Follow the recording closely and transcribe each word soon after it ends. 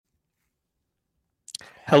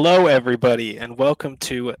Hello, everybody, and welcome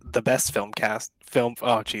to the best film cast.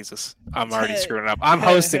 Oh, Jesus. I'm already screwing up. I'm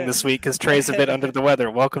hosting this week because Trey's a bit under the weather.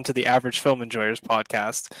 Welcome to the Average Film Enjoyers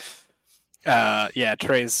podcast. Yeah,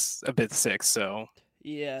 Trey's a bit sick, so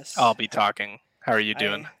Yes. I'll be talking. How are you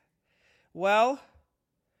doing? I well,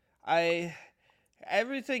 I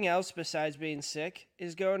everything else besides being sick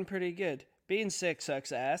is going pretty good. Being sick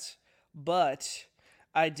sucks ass, but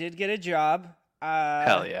I did get a job.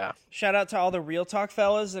 Hell yeah. Shout out to all the Real Talk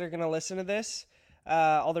fellas that are going to listen to this.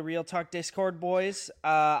 All the Real Talk Discord boys.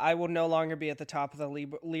 I will no longer be at the top of the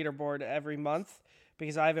leaderboard every month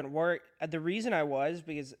because I haven't worked. The reason I was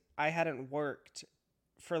because I hadn't worked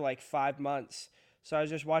for like 5 months. So I was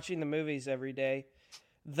just watching the movies every day.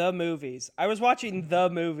 The movies. I was watching the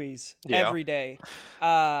movies Yeah. every day,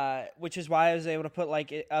 which is why I was able to put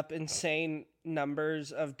up insane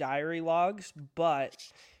numbers of diary logs. But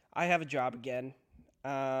I have a job again,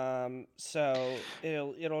 so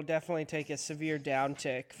it'll definitely take a severe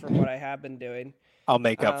downtick from what I have been doing. I'll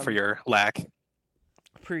make up for Um, your lack.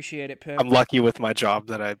 Appreciate it, I'm pimp. lucky with my job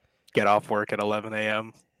that I get off work at 11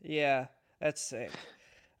 a.m. Yeah, that's sick.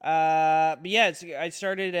 But yeah, I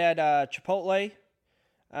started at Chipotle,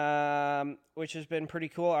 which has been pretty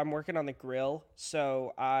cool. I'm working on the grill,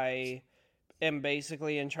 so I am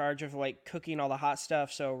basically in charge of like cooking all the hot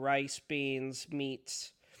stuff, so rice, beans,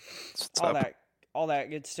 meats, What's all up? that all that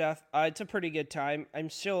good stuff. It's a pretty good time. I'm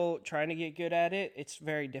still trying to get good at it. It's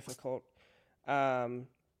very difficult. Um,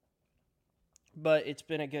 but it's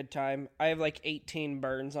been a good time. I have like 18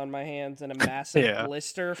 burns on my hands and a massive Yeah.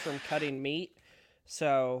 blister from cutting meat.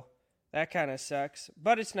 So that kind of sucks,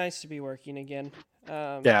 but it's nice to be working again.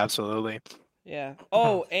 Um, Yeah, absolutely. yeah.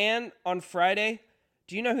 Oh, and on Friday,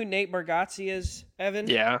 do you know who Nate Bargatze is, Evan?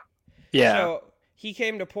 Yeah. Yeah. So he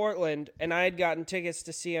came to Portland, and I had gotten tickets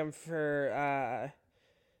to see him for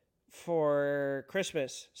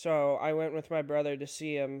Christmas. So I went with my brother to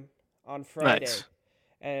see him on Friday, Nice.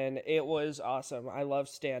 and it was awesome. I love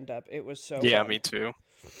stand up. It was so Yeah, fun. me too.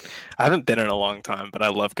 I haven't been in a long time, but I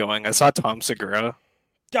love going. I saw Tom Segura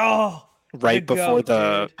Oh, the right before goat,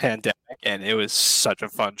 the dude. pandemic, and it was such a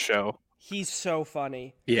fun show. He's so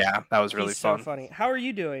funny. Yeah, that was really He's so fun. funny. How are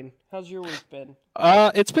you doing? How's your week been?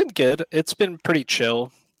 It's been good. It's been pretty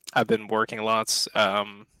chill. I've been working lots. I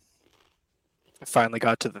finally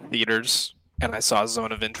got to the theaters and I saw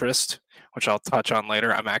Zone of Interest, which I'll touch on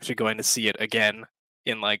later. I'm actually going to see it again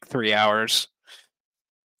in like 3 hours.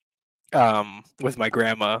 With my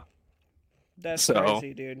grandma. That's So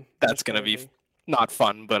crazy, dude. that's That's gonna be crazy. not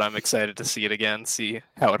fun, but I'm excited to see it again, see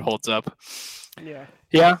how it holds up. Yeah.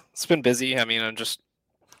 Yeah, it's been busy. I mean, I'm just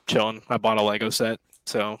chilling. I bought a Lego set,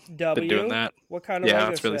 so been doing W? that. What kind of Yeah,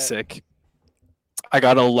 Lego it's really set? sick. I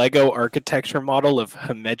got a Lego architecture model of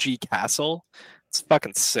Himeji Castle. It's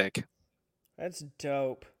fucking sick. That's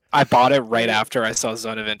dope. I bought it right Any after I saw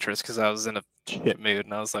Zone of Interest because I was in a shit mood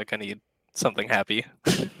and I was like, I need something happy.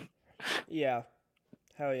 Yeah.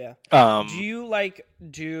 Hell yeah. Do um, you like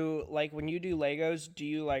do like when you do Legos,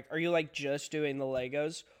 are you like just doing the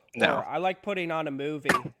Legos? no, Or I like putting on a movie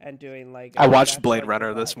and doing I Legos. watched That's Blade like the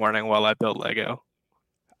Runner this vibe. morning while I built Lego.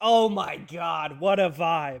 Oh my god, what a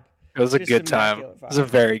vibe. It was a Just good time. immaculate It was a vibe.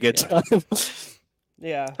 very good Yeah. time.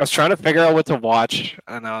 Yeah. I was trying to figure out what to watch,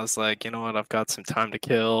 and I was like, you know what, I've got some time to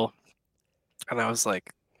kill. And I was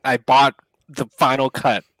like, I bought the final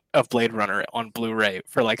cut of Blade Runner on Blu-ray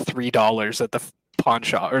for like $3 at the pawn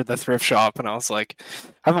shop or the thrift shop, and I was like,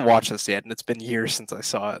 I haven't watched this yet, and it's been years since I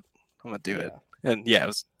saw it. I'm gonna do it, Yeah. and yeah,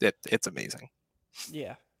 it's amazing.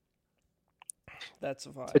 Yeah. That's a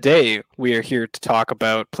vibe. Today we are here to talk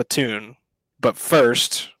about Platoon, but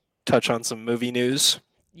first touch on some movie news. some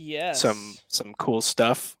Yes. some cool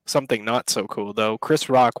stuff. Something not so cool though. Chris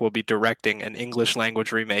Rock will be directing an English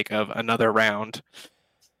language remake of Another Round.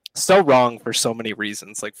 So wrong for so many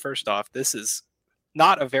reasons. Like first off, this is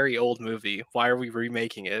not a very old movie. Why are we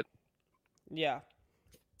remaking it? Yeah.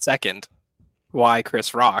 Second, why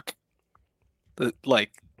Chris Rock?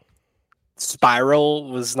 Like Spiral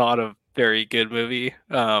was not a very good movie.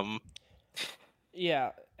 Yeah.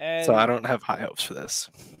 So I And don't have high hopes for this.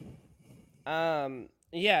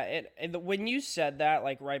 yeah, when you said that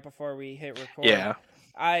like right before we hit record, Yeah.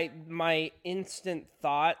 I my instant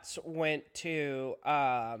thoughts went to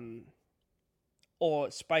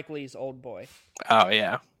or Spike Lee's Old Boy. Oh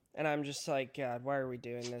yeah. And I'm just like, God, why are we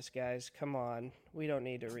doing this, guys? Come on. We don't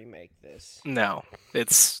need to remake this. No.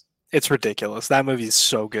 It's ridiculous. That movie is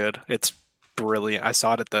so good. It's brilliant. I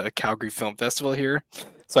saw it at the Calgary Film Festival here.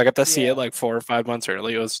 So I got to see it Yeah. like 4 or 5 months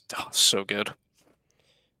early. It was so good.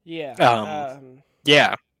 Yeah. Um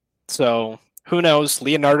yeah. So who knows?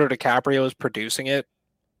 Leonardo DiCaprio is producing it.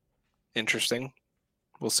 Interesting.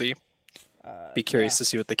 We'll see. Be Yeah. curious to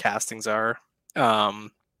see what the castings are.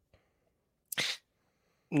 Um,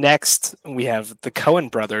 Next, we have the Coen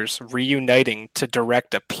brothers reuniting to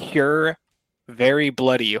direct a pure, very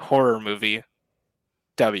bloody horror movie.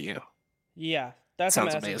 W. Yeah. That's a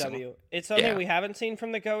Sounds massive amazing. W. It's something Yeah. we haven't seen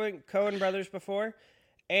from the Cohen brothers before,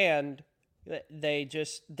 and they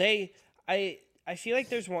just they I feel like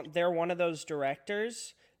they're one of those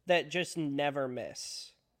directors that just never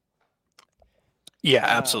miss. Yeah,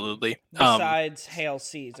 Um, absolutely. Besides Hail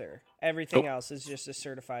Caesar, Oh, everything else is just a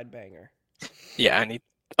certified banger. yeah,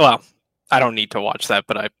 well, I don't need to watch that,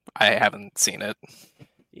 but I haven't seen it.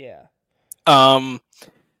 Yeah. Um,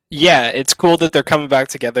 yeah, it's cool that they're coming back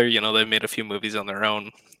together. They made a few movies on their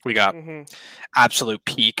own. We got Mm-hmm. absolute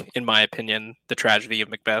peak, in my opinion, The Tragedy of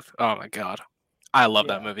Macbeth. Oh my god. I love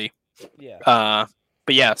that Yeah. movie. Yeah. Uh,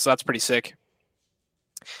 but yeah, so that's pretty sick.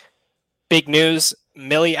 Big news: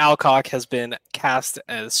 Millie Alcock has been cast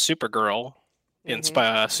as Supergirl in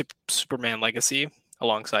Mm-hmm. Superman Legacy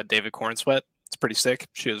alongside David Cornsweet. It's pretty sick.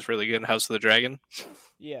 She was really good in House of the Dragon.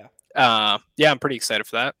 Yeah. Yeah, I'm pretty excited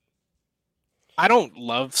for that. I don't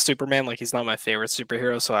love Superman. Like, he's not my favorite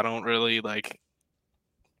superhero, so I don't really like.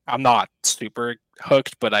 I'm not super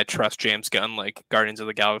hooked, but I trust James Gunn. Like, Guardians of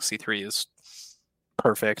the Galaxy 3 is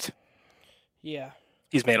perfect. Yeah.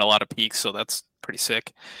 He's made a lot of peaks, so that's pretty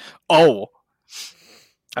sick. Oh,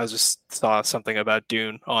 I was just saw something about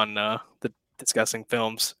Dune on the discussing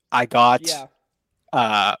films. I got Yeah.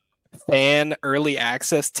 uh fan early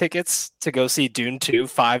access tickets to go see Dune 2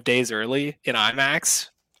 5 days early in IMAX,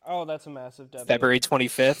 Oh, that's a massive W. February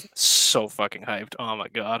 25th. So fucking hyped. Oh my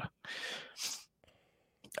god.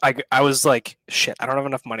 I was like, shit, I don't have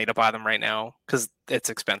enough money to buy them right now because it's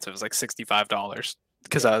expensive. It's like $65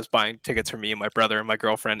 because Yeah. I was buying tickets for me and my brother and my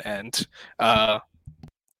girlfriend. And uh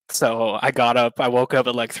so I got up, I woke up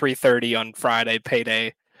at like 3:30 on Friday,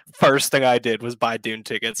 payday. First thing I did was buy Dune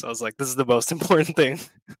tickets. I was like, this is the most important thing.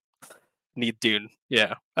 Need Dune.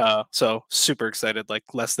 Yeah. So super excited, like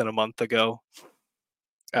less than a month ago.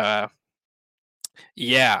 Uh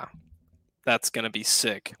yeah, that's gonna be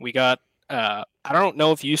sick. We got I don't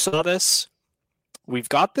know if you saw this. We've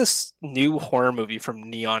got this new horror movie from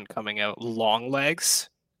Neon coming out, Long Legs,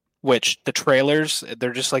 which the trailers,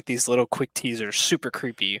 they're just like these little quick teasers, super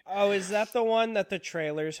creepy. Oh, is that the one that the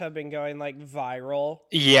trailers have been going like viral?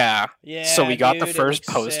 Yeah. So Yeah, we got the dude, it first looks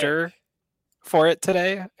sick. poster for it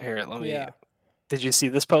today. Here, let me. Yeah. Did you see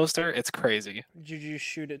this poster? It's crazy. Did you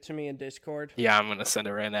shoot it to me in Discord? Yeah, I'm gonna send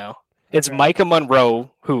it right now. It's Okay. Micah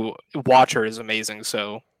Monroe, who Watcher is amazing,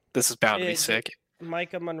 so this is bound to be It sick.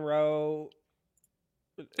 Micah Monroe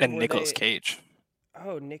And were Nicolas they Cage.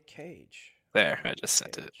 Oh, Nick Cage. There, I Nick just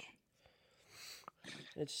sent it.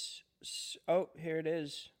 Cage. Oh, here it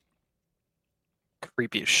is.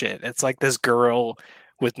 Creepy as shit. It's like this girl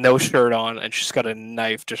with no shirt on, and she's got a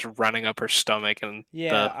knife just running up her stomach, and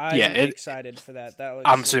Yeah, yeah, I'm excited for that. That looks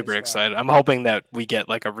I'm sick super as fuck. excited. I'm hoping that we get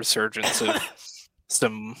like a resurgence of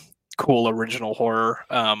some cool original horror.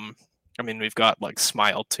 I mean, we've got like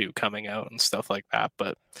Smile 2 coming out and stuff like that,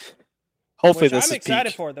 but hopefully Which this I'm is excited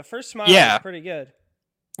peak. for. The first Smile was Yeah, pretty good.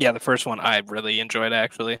 yeah, the first one I really enjoyed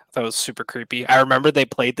actually. That was super creepy. I remember they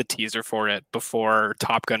played the teaser for it before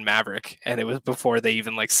Top Gun Maverick, and it was before they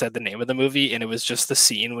even like said the name of the movie, and it was just the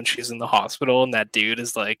scene when she's in the hospital and that dude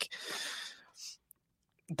is like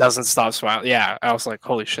doesn't stop smiling. Yeah, I was like,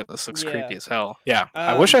 holy shit, this looks Yeah. creepy as hell. Yeah,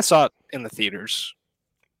 I wish Um I saw it in the theaters.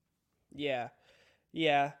 yeah.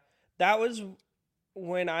 Yeah. That was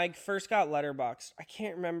when I first got Letterboxd. I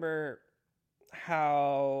can't remember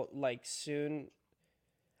how like soon.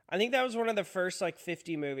 I think that was one of the first like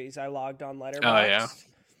 50 movies I logged on Oh yeah. Letterboxd.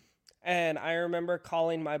 And I remember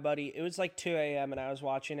calling my buddy. It was like 2 a.m. and I was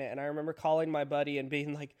watching it. And I remember calling my buddy and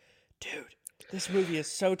being like, dude, this movie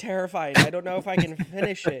is so terrifying. I don't know if I can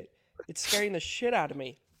finish it. It's scaring the shit out of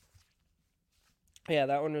me. Yeah,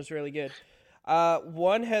 that one was really good.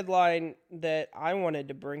 One headline that I wanted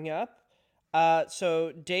to bring up.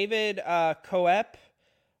 So David Coep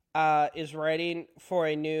is writing for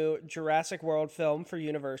a new Jurassic World film for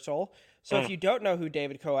Universal. So if Mm. you don't know who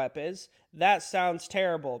David Coep is, that sounds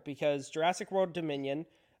terrible because Jurassic World Dominion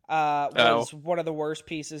Oh. was one of the worst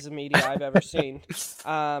pieces of media I've ever seen.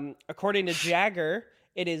 According to Jagger,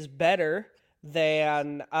 it is better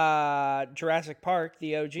than Jurassic Park,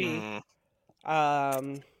 the OG,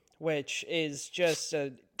 Mm. which is just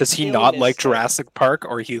a Does he not like silliness take. Jurassic Park,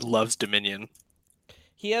 or he loves Dominion?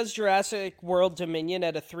 He has Jurassic World Dominion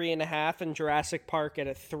at a 3.5 and Jurassic Park at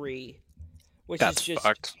a 3, which is That's just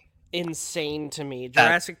fucked. insane to me. That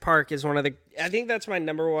Jurassic Park is one of the. I think that's my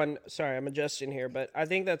number one. Sorry, I'm adjusting here, but I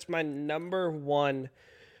think that's my number one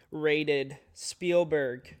rated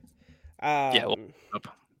Spielberg. Yeah.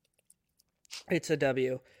 It's a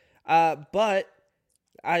W. But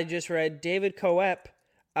I just read David Coep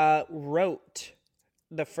wrote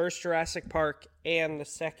the first Jurassic Park and the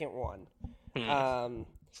second one. Hmm. Um,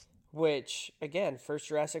 which, again, first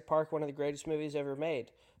Jurassic Park, one of the greatest movies ever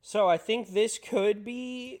made. So I think this could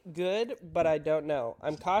be good, but I don't know.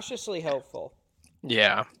 I'm cautiously hopeful.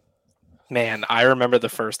 Yeah. Man, I remember the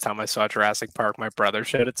first time I saw Jurassic Park, my brother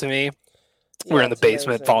showed it to me. We're Yeah, in the it's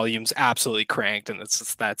basement, amazing. volumes absolutely cranked, and it's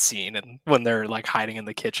just that scene. And when they're like hiding in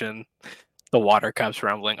the kitchen, the water cups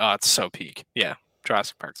rumbling. Oh, it's so peak. Yeah,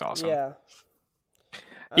 Jurassic Park's awesome. Yeah.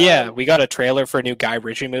 Yeah, Um, we got a trailer for a new Guy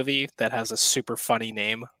Ritchie movie that has a super funny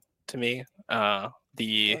name to me.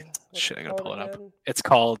 The what's shit, it I gotta called pull it up. again? It's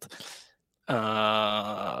called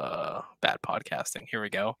bad podcasting. Here we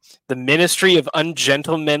go. The Ministry of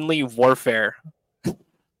Ungentlemanly Warfare,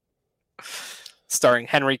 starring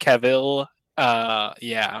Henry Cavill.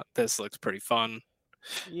 Yeah, this looks pretty fun.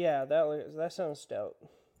 Yeah, that sounds dope.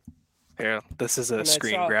 Here, this is a And I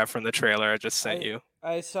screen saw grab from the trailer I just sent I you.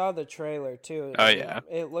 I saw the trailer too. Oh yeah,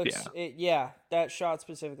 It yeah, looks it yeah, that shot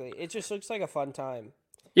specifically. It just looks like a fun time.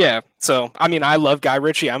 yeah. So I mean, I love Guy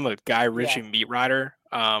Ritchie. I'm a Guy Yeah, Ritchie meat rider.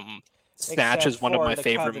 Snatch except is one of for my the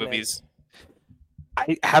favorite Covenant. movies.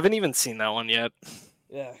 I haven't even seen that one yet.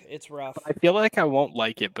 Yeah, it's But rough. I feel like I won't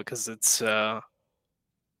like it because it's I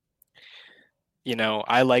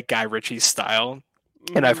like Guy Ritchie's style,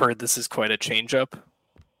 and I've Mhm. heard this is quite a change up.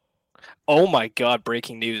 Oh my god,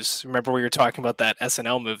 breaking news. Remember we were talking about that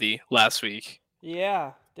SNL movie last week?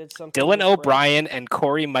 Yeah, did something Dylan just break? O'Brien and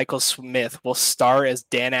Corey Michael Smith will star as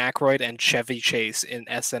Dan Aykroyd and Chevy Chase in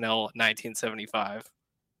SNL 1975.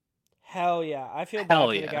 Hell yeah. I feel bad Hell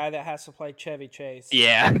for the yeah. guy that has to play Chevy Chase.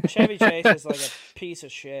 Yeah. Chevy Chase is like a piece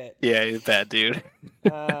of shit. Yeah, he's a bad dude.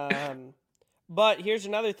 Um, but here's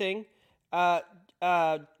another thing. Uh,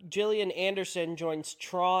 Gillian Anderson joins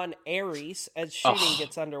Tron Ares as shooting Oh,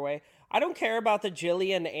 gets underway. I don't care about the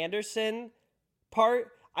Gillian Anderson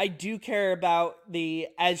part. I do care about the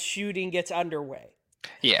as shooting gets underway.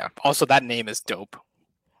 yeah. Also, that name is dope.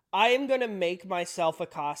 I am gonna make myself a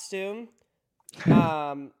costume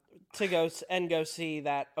um, to go see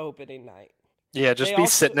that opening night. Yeah, They just be also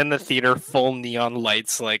sitting in the theater, full neon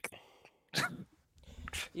lights, like,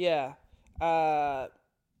 yeah. Uh,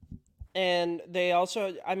 and they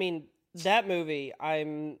also, I mean, that movie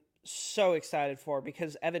I'm so excited for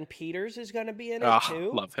because Evan Peters is going to be in it ah,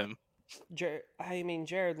 too. love him. I mean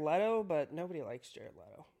Jared Leto, but nobody likes Jared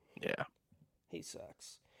Leto. Yeah. He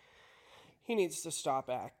sucks. He needs to stop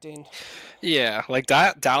acting. Yeah, like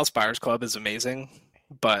Dallas Buyers Club is amazing,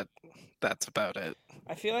 but that's about it.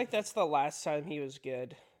 I feel like that's the last time he was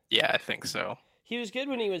good. Yeah, I think so. He was good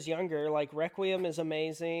when he was younger. Like Requiem is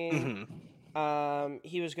amazing. Hmm.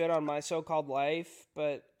 He was good on My So-Called Life,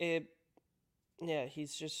 but yeah,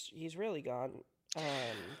 he's really gone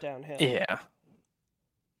downhill. Yeah.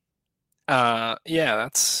 Yeah,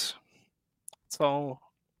 that's all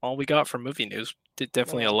we got for movie news.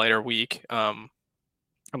 Definitely a Yeah. lighter week.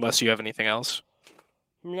 Unless you have anything else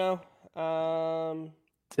No. Yeah.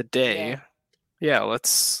 today. Yeah,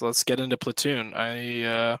 let's get into Platoon.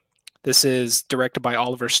 This is directed by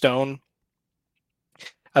Oliver Stone.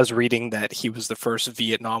 I was reading that he was the first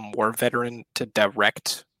Vietnam War veteran to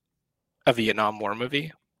direct a Vietnam War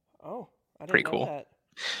movie. Oh, I didn't Pretty know cool. that.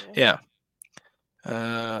 Yeah.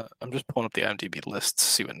 Yeah. I'm just pulling up the IMDb list to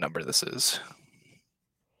see what number this is.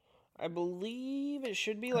 I believe it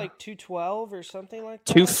should be like 212 or something like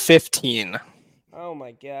that. 215. Oh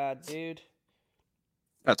my god, dude.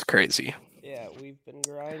 That's crazy. Yeah, we've been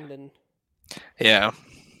grinding. Yeah.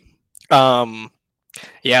 Um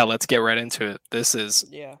yeah, let's get right into it.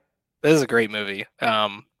 Yeah. This is a great movie. It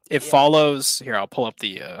Yeah. follows here, I'll pull up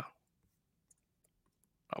the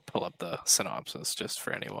synopsis just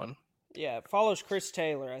for anyone. Yeah. It follows Chris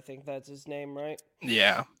Taylor, I think that's his name, right?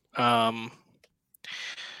 Yeah.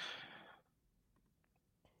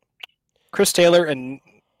 Chris Taylor, a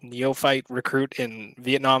neophyte recruit in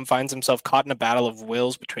Vietnam, finds himself caught in a battle of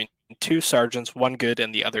wills between two sergeants, one good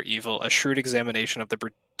and the other evil, a shrewd examination of the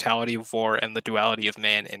brutality of war and the duality of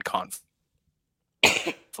man in conflict.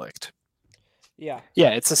 Yeah.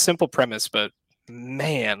 Yeah, it's a simple premise, but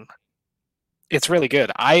man, it's really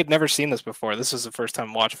good. I had never seen this before. This is the first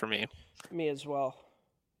time watch for me. Me as well.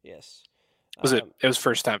 Yes. Was it? Um, It was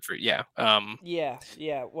first time for yeah. yeah,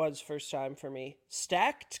 it was first time for me.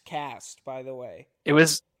 Stacked cast, by the way. It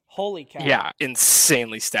was Holy cow. yeah,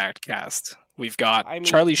 insanely stacked cast. We've got I mean,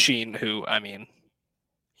 Charlie Sheen, who I mean,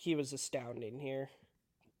 he was astounding here.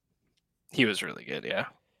 he was really good. Yeah.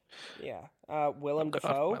 Yeah. Willem Knock it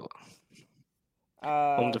off my Dafoe.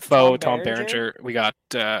 Willem Dafoe, Tom Tom Berenger. Berenger. We got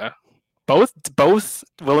both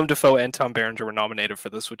Willem Dafoe and Tom Berenger were nominated for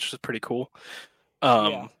this, which is pretty cool.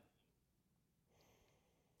 Yeah. Um,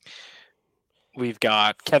 we've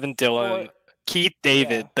got Kevin For Dillon, Keith yeah.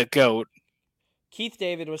 David, the GOAT, Keith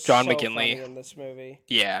David was John so McGinley. funny in this movie.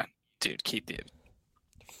 Yeah, dude, Keith David,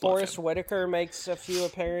 love Forrest him. Whitaker makes a few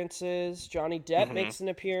appearances. Johnny Depp Hmm makes an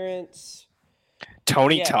appearance.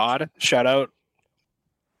 Tony Yeah. Todd, shout out,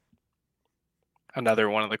 another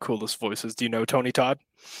one of the coolest voices. Do you know Tony Todd?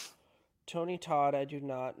 Tony Todd, I do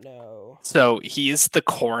not know. So he's the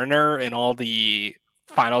coroner in all the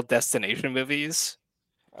Final Destination movies,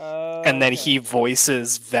 and then he Okay.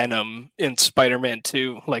 voices Venom in Spider-Man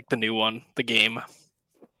 2, like the new one, the game.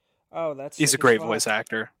 Oh, that's He's a sick as great voice fuck.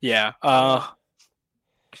 actor. Yeah. Yeah.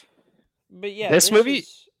 But yeah, This this movie,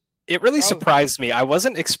 is. it really Oh, surprised me. I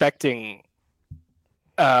wasn't expecting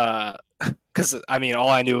uh because I mean all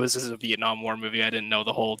I knew was this is a Vietnam War movie. I didn't know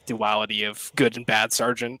the whole duality of good and bad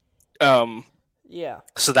sergeant. Um yeah.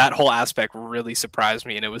 so that whole aspect really surprised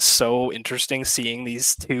me, and it was so interesting seeing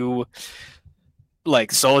these two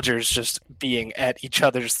like soldiers just being at each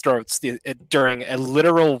other's throats during a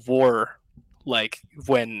literal war, like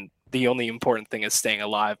when the only important thing is staying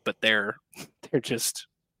alive, but they're just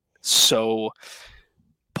so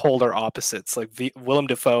polar opposites. Like Willem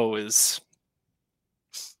Dafoe is,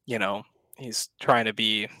 you know, he's trying to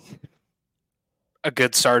be a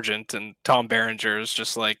good sergeant, and Tom Berenger is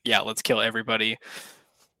just like, yeah, let's kill everybody.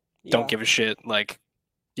 Don't Yeah. give a shit. Like,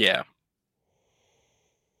 yeah,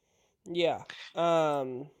 Yeah.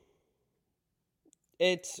 Um,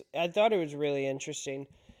 I thought it was really interesting,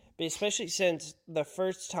 but especially since the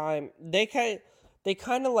first time they kind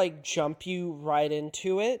of like jump you right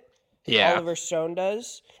into it. yeah, Oliver Stone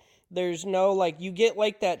does. There's no like you get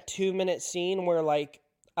like that 2 minute scene where like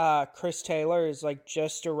Chris Taylor is like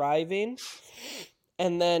just arriving,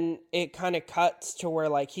 and then it kind of cuts to where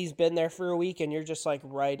like he's been there for a week and you're just like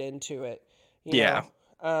right into it, you yeah.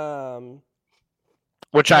 know. Um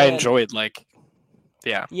Which I and enjoyed. Like,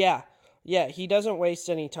 yeah, yeah, yeah, he doesn't waste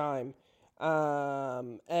any time.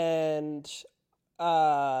 And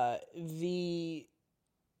the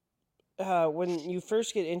when you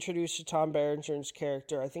first get introduced to Tom Berenger's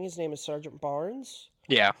character, I think his name is Sergeant Barnes.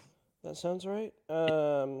 yeah, That sounds right.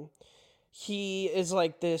 He is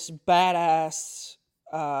like this badass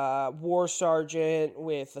war sergeant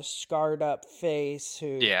with a scarred up face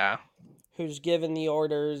yeah, who's given the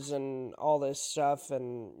orders and all this stuff,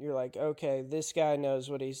 and you're like, okay, this guy knows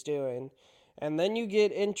what he's doing. And then you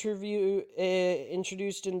get introduced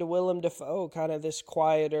into Willem Dafoe, kind of this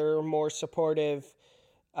quieter, more supportive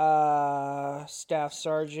staff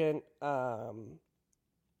sergeant, and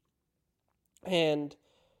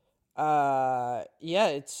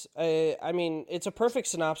yeah, I mean, it's a perfect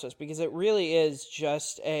synopsis because it really is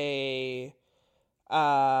just a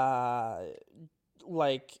uh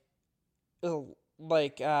like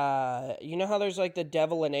you know how there's like the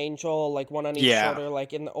devil and angel, like one on each yeah, shoulder,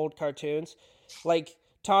 like in the old cartoons. Like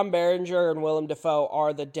Tom Berenger and Willem Dafoe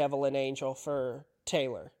are the devil and angel for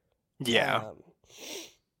Taylor. yeah, um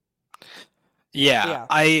yeah. yeah.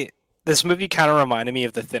 I This movie kind of reminded me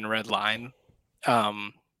of The Thin Red Line,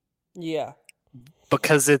 um, Yeah.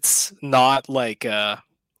 because it's not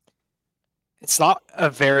a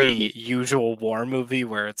very usual war movie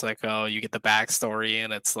where it's like, oh, you get the backstory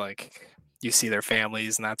and it's like you see their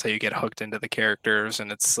families and that's how you get hooked into the characters,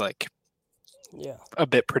 and it's like Yeah. a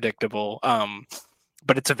bit predictable.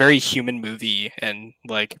 But it's a very human movie, and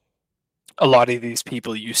like a lot of these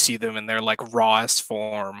people, you see them in their like rawest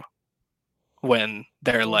form when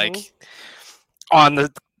they're Mm-hmm. like on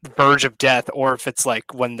the verge of death, or if it's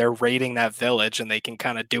like when they're raiding that village and they can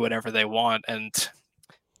kind of do whatever they want. And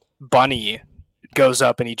Bunny goes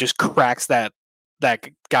up and he just cracks that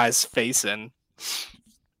guy's face in.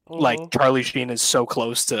 Like Mm-hmm. Charlie Sheen is so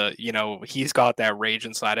close to, he's got that rage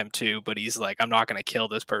inside him too, but he's like, I'm not gonna kill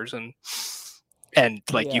this person. And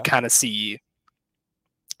like you Yeah. kind of see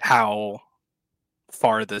how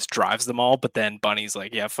far this drives them all, but then Bunny's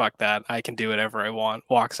like, yeah, fuck that. I can do whatever I want.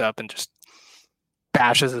 Walks up and just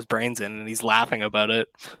bashes his brains in, and he's laughing about it.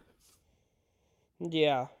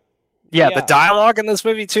 Yeah. Yeah, the Yeah. dialogue in this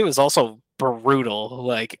movie too is also brutal.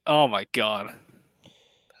 Like, oh my god.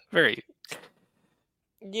 Very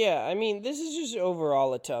Yeah, I mean, this is just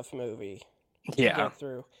overall a tough movie to yeah. get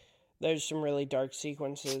through. There's some really dark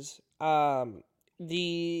sequences.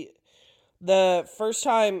 The the first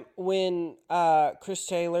time when Chris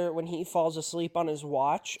Taylor, when he falls asleep on his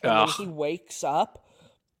watch and then he Ugh. wakes up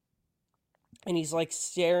and he's like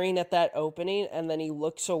staring at that opening and then he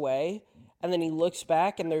looks away and then he looks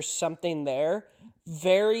back and there's something there.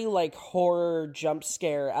 very like horror jump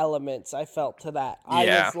scare elements I felt to that. I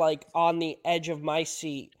Yeah. was like on the edge of my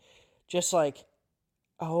seat, just like,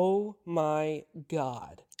 oh my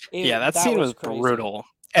god. Yeah, that That scene was was crazy. brutal.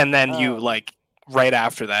 And then you Um like right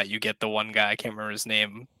after that you get the one guy, I can't remember his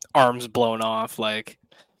name, arms blown off, like,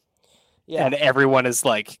 yeah. and everyone is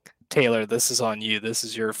like, Taylor, this is on you. This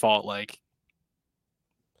is your fault. Like,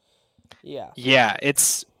 Yeah. yeah,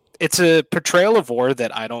 it's a portrayal of war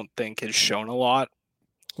that I don't think is shown a lot,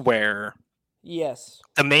 where Yes.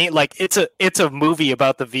 the main, like, it's a movie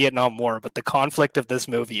about the Vietnam War, but the conflict of this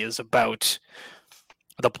movie is about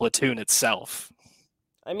the platoon itself.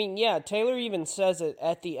 I mean, yeah, Taylor even says it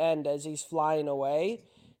at the end as he's flying away.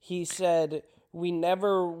 He said, "We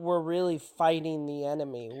never were really fighting the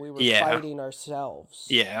enemy. We were Yeah. fighting ourselves."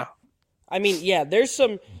 Yeah. I mean, yeah, there's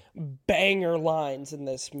some banger lines in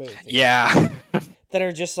this movie Yeah. that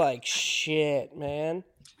are just like, shit, man.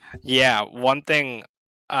 Yeah, one thing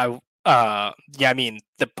I yeah, I mean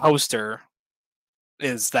the poster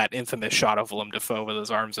is that infamous shot of Willem Dafoe with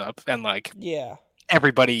his arms up, and like Yeah.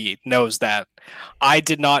 everybody knows that. I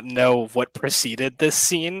did not know what preceded this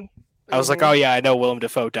scene. I was like, Mm-hmm. oh yeah, I know Willem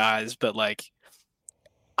Dafoe dies, but like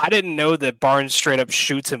I didn't know that Barnes straight up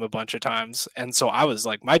shoots him a bunch of times, and so I was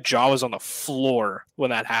like, my jaw was on the floor when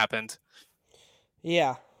that happened.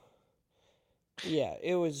 Yeah. Yeah.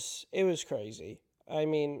 It was crazy. I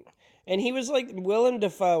mean, and he was like Willem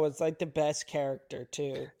Dafoe was like the best character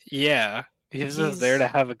too. Yeah, he was just there to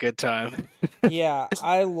He's have a good time. yeah,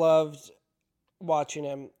 I loved watching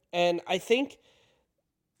him. And I think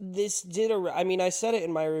this did a I mean, I said it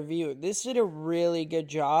in my review. This did a really good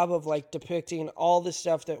job of like depicting all the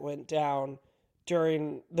stuff that went down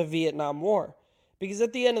during the Vietnam War. Because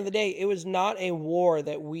at the end of the day, it was not a war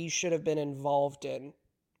that we should have been involved in.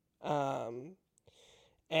 Um,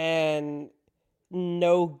 and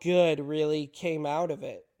no good really came out of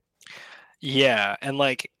it. Yeah, and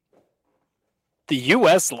like the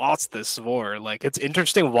U.S. lost this war. Like it's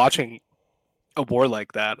interesting watching a war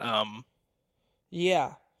like that.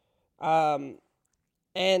 Yeah. Um,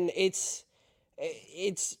 and it's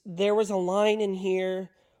there was a line in here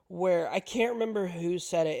where I can't remember who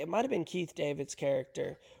said it. It might have been Keith David's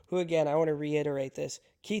character, who again, I want to reiterate this.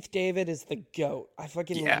 Keith David is the goat. I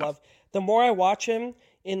fucking Yeah, love. The more I watch him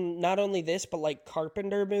in not only this but like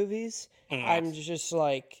Carpenter movies, mm. I'm just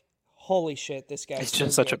like, holy shit, this guy's He's so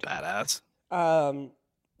just such a good. badass. Um,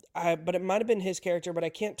 but it might have been his character, but I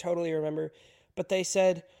can't totally remember. But they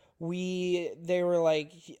said they were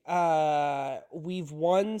like, we've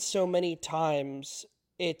won so many times.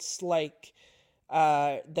 It's like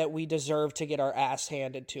that we deserve to get our ass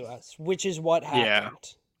handed to us, which is what Yeah,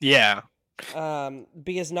 happened. yeah,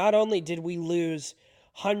 Because not only did we lose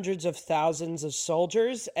hundreds of thousands of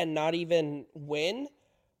soldiers and not even win,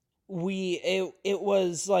 it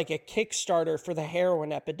was like a Kickstarter for the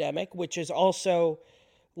heroin epidemic, which is also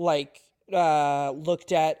like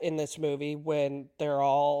looked at in this movie when they're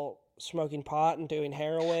all smoking pot and doing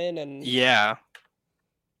heroin. And yeah.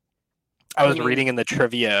 I I was mean, reading in the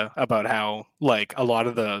trivia about how like a lot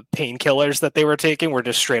of the painkillers that they were taking were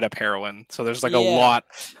just straight up heroin. So there's like a yeah, lot.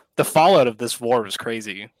 The fallout of this war was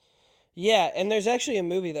crazy. yeah, and there's actually a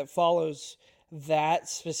movie that follows that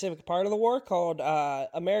specific part of the war called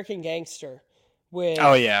American Gangster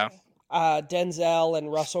Oh with yeah, Denzel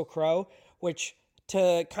and Russell Crowe, which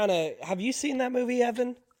to kind of have you seen that movie,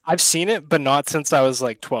 Evan? I've seen it, but not since I was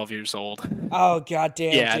like 12 years old. Oh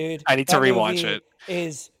goddamn, Yeah, dude, I need to that rewatch movie it.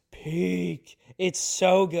 is peak. It's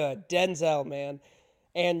so good. Denzel, man,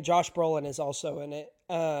 and Josh Brolin is also in it.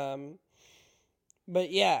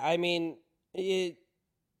 But yeah, I mean, it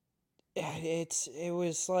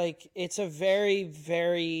was like it's a very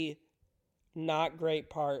very not great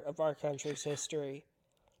part of our country's history.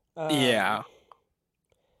 Um, Yeah.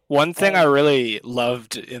 One thing I and really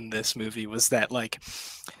loved in this movie was that like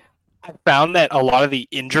I found that a lot of the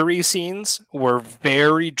injury scenes were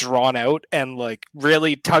very drawn out and like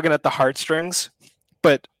really tugging at the heartstrings,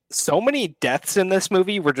 but so many deaths in this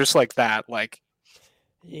movie were just like that. Like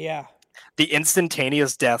yeah, the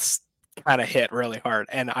instantaneous deaths kind of hit really hard.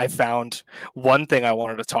 And I found one thing I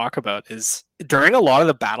wanted to talk about is during a lot of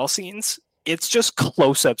the battle scenes, it's just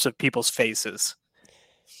close ups of people's faces.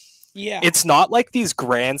 yeah, It's not like these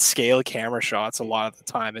grand scale camera shots a lot of the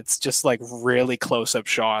time. It's just like really close up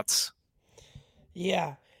shots.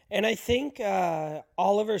 yeah. And I think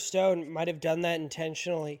Oliver Stone might have done that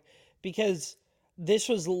intentionally because this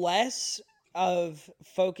was less of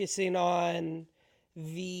focusing on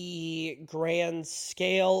the grand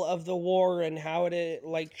scale of the war and how it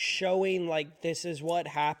like showing like this is what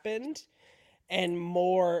happened and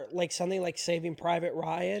more like something like Saving Private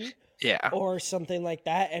Ryan Yeah. or something like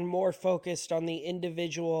that, and more focused on the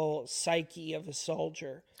individual psyche of a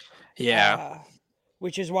soldier. Yeah. Uh,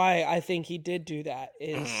 which is why I think he did do that.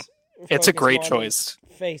 Mhm. Is It's a focus great more on the choice.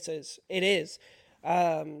 faces. It is.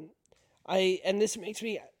 Um, and this makes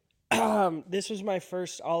me. This was my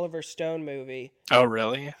first Oliver Stone movie, Oh,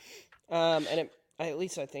 really? and at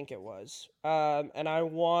least I think it was. And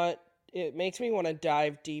it makes me want to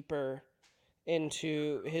dive deeper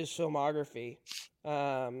into his filmography,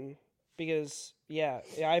 um, because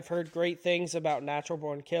I've heard great things about Natural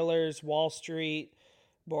Born Killers, Wall Street,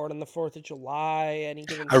 Born on the 4th of July, Any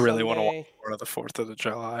Given I really want to watch Sunday. more of the 4th of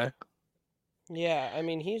July. Yeah, I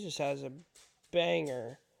mean he just has a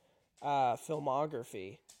banger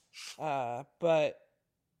filmography, but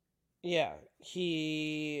yeah,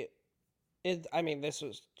 he. I mean, this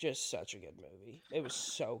was just such a good movie. It was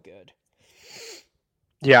so good.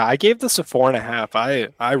 Yeah, I gave this a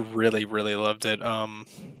 4.5. I really, really loved it.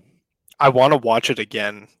 I want to watch it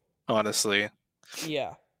again, honestly.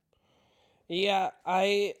 Yeah, yeah.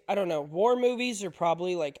 I don't know. War movies are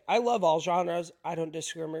probably like I love all genres. I don't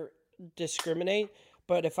discriminate.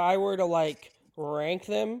 But if I were to like rank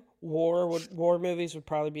them, war movies would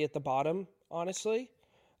probably be at the bottom. Honestly,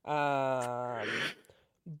 um,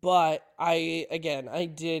 but I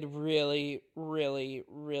did really, really,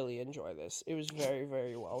 really enjoy this. It was very,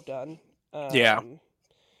 very well done. Yeah. Um,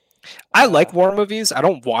 I uh, like war movies. I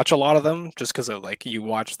don't watch a lot of them just because of like you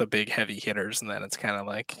watch the big heavy hitters and then it's kind of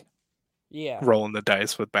like yeah, rolling the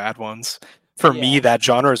dice with bad ones. For me, yeah. that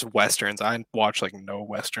genre is westerns. I watch like no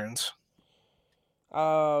westerns.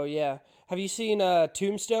 Oh yeah. Have you seen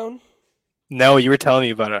Tombstone? No, you were telling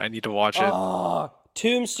me about it. I need to watch it. Oh,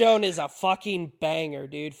 Tombstone is a fucking banger,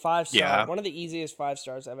 dude. 5 star. Yeah. One of the easiest 5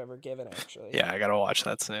 stars I've ever given, actually. Yeah, I gotta watch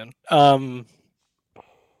that soon.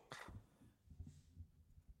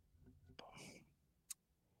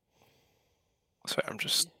 Sorry, I'm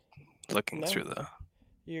just looking No, through the.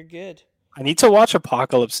 you're good. I need to watch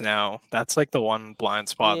Apocalypse Now. That's like the one blind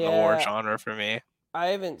spot in the war Yeah, genre for me. I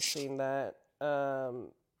haven't seen that,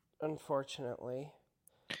 unfortunately.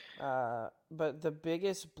 But the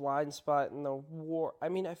biggest blind spot in the war. I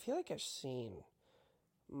mean, I feel like I've seen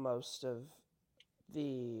most of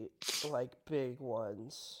the like big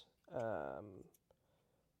ones.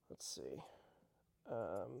 Let's see.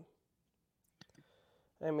 Um,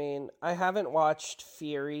 I mean, I haven't watched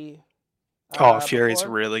Fury Oh, Fury's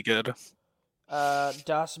before. really good.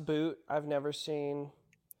 Das Boot, I've never seen.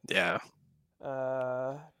 Yeah.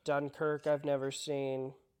 Dunkirk, I've never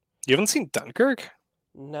seen. You haven't seen Dunkirk?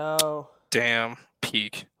 No. Damn,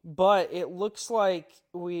 peak. But it looks like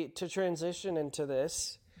to transition into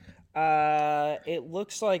this, it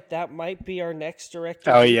looks like that might be our next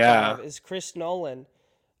director Oh deep yeah. dive is Chris Nolan.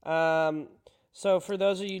 Um, so for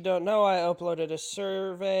those of you who don't know, I uploaded a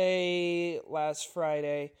survey last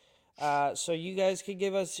Friday. So you guys could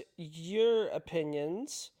give us your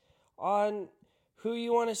opinions on who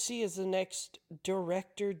you want to see as the next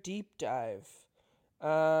director deep dive.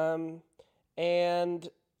 Um, and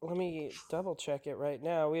let me double check it right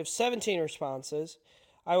now. We have 17 responses.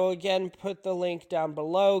 I will again put the link down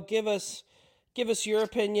below. Give us your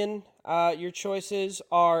opinion. Your choices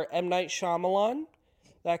are M. Night Shyamalan.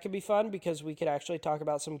 That could be fun because we could actually talk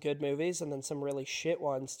about some good movies and then some really shit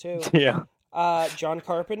ones too. Yeah. John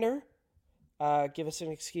Carpenter. Give us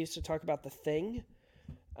an excuse to talk about The Thing.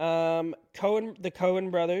 The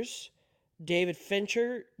Coen brothers. David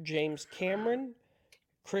Fincher, James Cameron,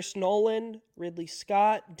 Chris Nolan, Ridley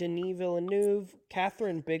Scott, Denis Villeneuve,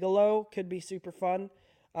 Catherine Bigelow could be super fun,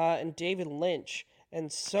 and David Lynch.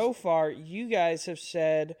 And so far, you guys have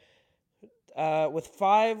said, with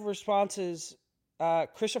 5 responses,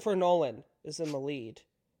 Christopher Nolan is in the lead.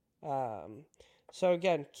 Um, so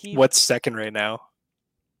again, keep What's second right now?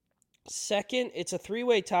 second. It's a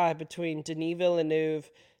three-way tie between Denis Villeneuve,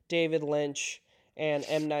 David Lynch, and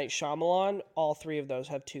M. Night Shyamalan. All three of those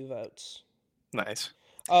have 2 votes. Nice.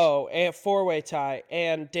 Oh, a four-way tie,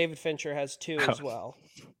 and David Fincher has 2 Oh, as well.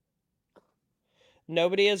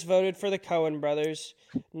 Nobody has voted for the Coen brothers.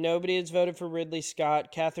 Nobody has voted for Ridley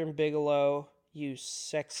Scott, Catherine Bigelow. You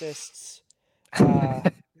sexists.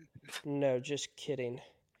 No, just kidding.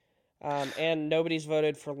 And nobody's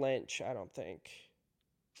voted for Lynch, I don't think.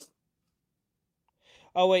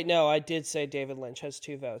 Oh, wait, no, I did say David Lynch has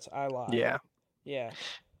 2 votes. I lied. yeah. Yeah.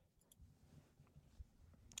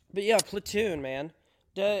 But yeah, Platoon, man.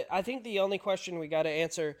 I think the only question we got to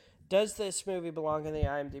answer, does this movie belong in the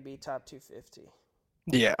IMDb top 250?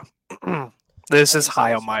 Yeah. This I is think so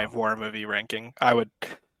high on as my well. horror movie ranking. I would,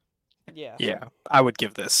 Yeah. yeah, I would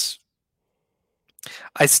give this.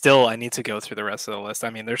 I need to go through the rest of the list. I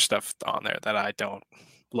mean, there's stuff on there that I don't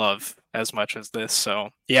love as much as this. So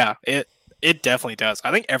yeah, it definitely does.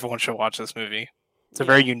 I think everyone should watch this movie. It's a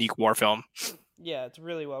very Yeah, unique war film. yeah, it's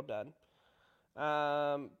really well done.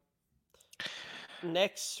 Um,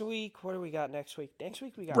 next week, what do we got next week? Next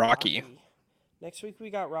week we got Rocky. Rocky. Next week we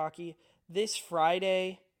got Rocky. This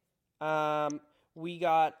Friday, um, we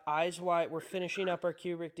got Eyes Wide. We're finishing up our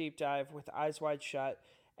Kubrick deep dive with Eyes Wide Shut,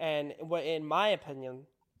 and what, in my opinion,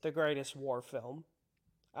 the greatest war film,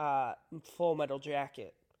 Full Metal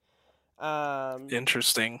Jacket. Um,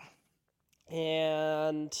 Interesting.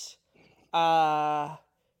 and uh,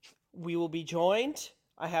 we will be joined.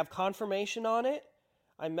 I have confirmation on it.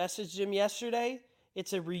 I messaged him yesterday.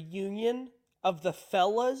 It's a reunion of the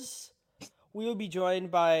fellas. We will be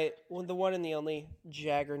joined by the one and the only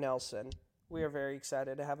Jagger Nelson. We are very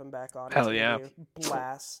excited to have him back on. It's Hell going to yeah. be a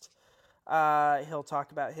blast. He'll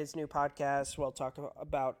talk about his new podcast. We'll talk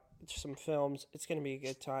about some films. It's going to be a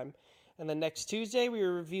good time. And then next Tuesday, we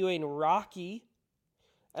are reviewing Rocky.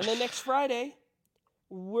 And then next Friday,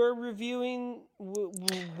 we're reviewing.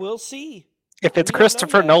 We'll see. If it's We don't know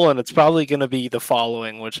Christopher yet. Nolan, it's probably going to be The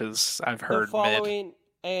Following, which is I've The heard mid. following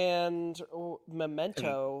and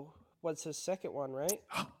Memento was his second one, right?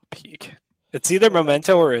 Peak. It's either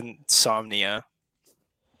Memento Memento. or Insomnia.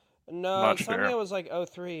 I'm No, not sure. Insomnia was like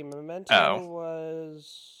 03. Memento Oh,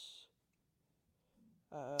 was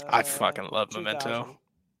I fucking love 2000. Memento.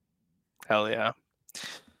 Hell yeah.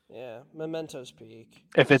 Yeah, Memento's peak.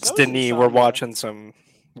 If it's So is Denis, we're Insomnia.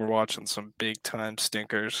 watching some big time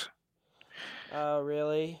stinkers. Oh,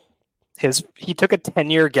 really? He took a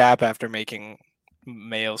 10-year gap after making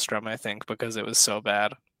Maelstrom, I think, because it was so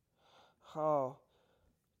bad. Oh,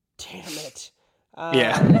 damn it.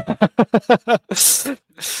 Yeah.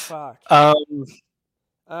 Fuck. um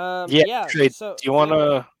yeah, Yeah. Trey, do So you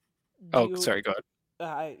wanna do oh you? sorry, go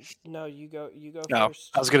ahead. No, you go. You go No.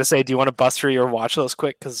 first. I was gonna say, do you want to bust through your watch list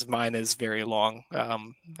quick? Because mine is very long.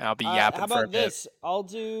 I'll be How yapping for a about bit. this? I'll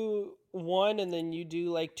do one, and then you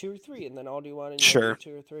do like two or three, and then I'll do one, and you'll do Sure.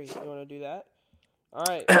 two or three. You want to do that? All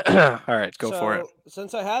right. All right, go for it. So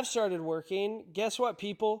since I have started working, guess what,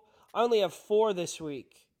 people? I only have 4 this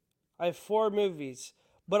week. I have 4 movies,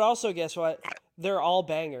 but also guess what? They're all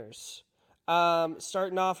bangers.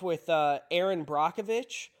 Starting off with Aaron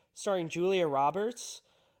Brockovich, starring Julia Roberts.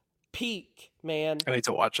 Peak, man. I need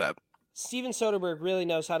to watch that. Steven Soderbergh really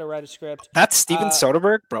knows how to write a script. That's Steven Uh,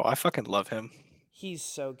 Soderbergh, bro. I fucking love him. He's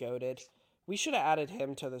so goaded. We should have added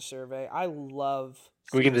him to the survey. I love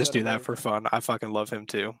We can Steven just do that Soderbergh. for fun. I fucking love him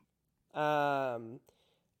too. Um,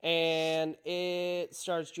 and it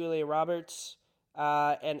stars Julia Roberts,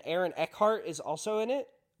 and Aaron Eckhart is also in it.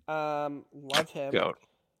 Love him. Goat.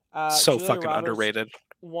 So Julia fucking Roberts, underrated.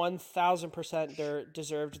 1000%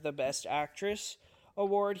 deserved the Best Actress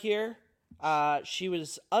award here. She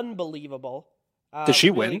was unbelievable. Did she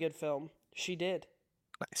Really win? good film. She did.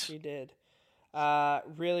 Nice. She did.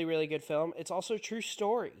 Really, really good film. It's also a true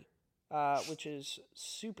story, which is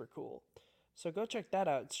super cool. So go check that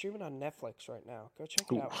out. It's streaming on Netflix right now. Go check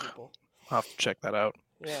it out, people. I'll have to check that out.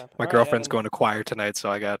 Yeah. My All right, girlfriend's Evan. going to choir tonight,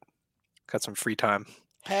 so I got some free time.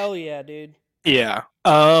 Hell yeah, dude. Yeah.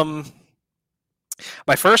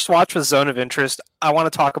 My first watch was Zone of Interest. I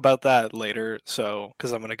want to talk about that later, so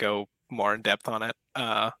because I'm gonna go more in depth on it.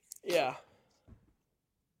 Yeah.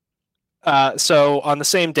 So on the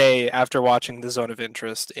same day after watching The Zone of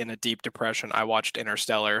Interest in a deep depression, I watched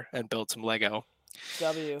Interstellar and built some Lego.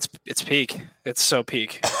 W. It's peak. It's so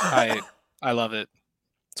peak. I love it.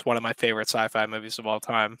 It's one of my favorite sci-fi movies of all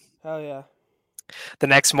time. Hell yeah. The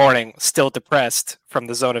next morning, still depressed from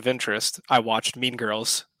The Zone of Interest, I watched Mean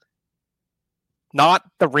Girls. Not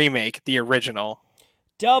the remake, the original.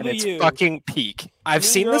 And it's W. fucking peak. I've Mean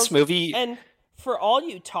seen this Girls. movie. And for all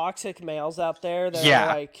you toxic males out there that are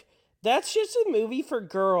Yeah. like, that's just a movie for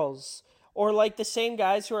girls. Or like the same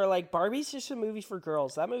guys who are like, Barbie's just a movie for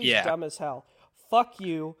girls. That movie's Yeah. dumb as hell. Fuck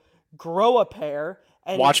you. Grow a pair.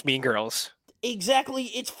 And Watch Mean Girls. exactly,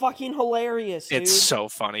 it's fucking hilarious, dude. It's so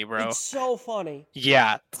funny, bro. It's so funny.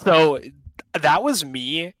 Yeah. So that was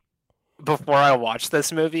me before I watched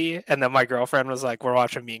this movie, and then my girlfriend was like, "We're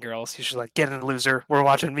watching Mean Girls." She's like, "Get in, loser. We're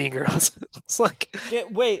watching Mean Girls." It's like,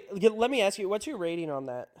 Let me ask you, what's your rating on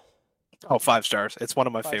that? oh, 5 stars. It's one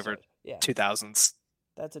of my 5 favorite stars. Yeah, 2000s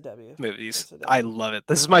that's a W. movies. That's a W. I love it.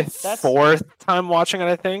 This is my That's- 4th time watching it,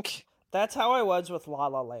 I think. That's how I was with La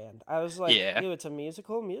La Land. I was like, Yeah. ew, it's a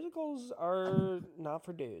musical. Musicals are not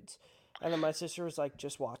for dudes. And then my sister was like,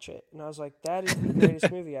 just watch it. And I was like, that is the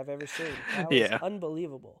greatest movie I've ever seen. That was Yeah.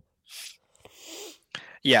 unbelievable.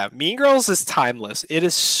 Yeah, Mean Girls is timeless. It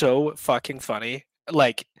is so fucking funny.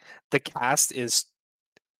 Like, the cast is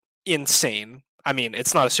insane. I mean,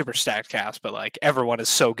 it's not a super stacked cast, but like everyone is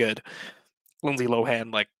so good. Lindsay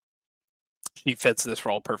Lohan, like she fits this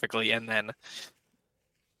role perfectly, and then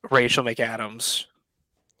Rachel McAdams.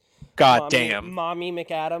 God damn. Mommy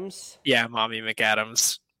McAdams. Yeah, Mommy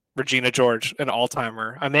McAdams. Regina George, an all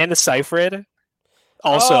timer. Amanda Seyfried,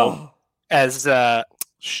 also Oh, as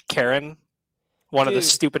Karen, one of the dude.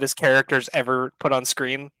 stupidest characters ever put on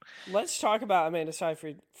screen. Let's talk about Amanda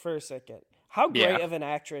Seyfried for a second. How Yeah, great of an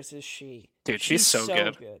actress is she? dude, she's She's so so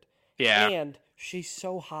good. good, Yeah, and she's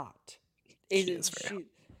so hot. she is very. She?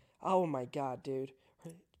 Oh my god, dude.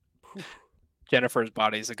 Jennifer's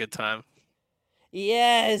Body's a good time.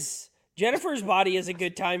 Yes, Jennifer's Body is a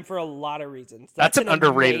good time for a lot of reasons. That's That's an an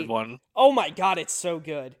underrated amazing. one. Oh my god, it's so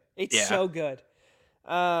good. It's Yeah, so good.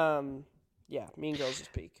 Um, yeah, Mean Girls is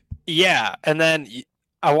peak. yeah, and then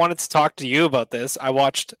I wanted to talk to you about this. I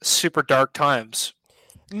watched Super Dark Times.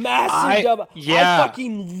 Massive dub. I Yeah,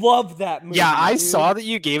 fucking love that movie, yeah, I saw dude. that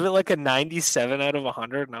you gave it like a 97 out of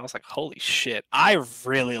 100, and I was like, holy shit, I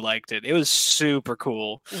really liked it. It was super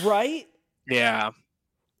cool. Right? Yeah,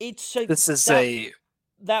 It's like this is that a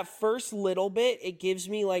that first little bit, it gives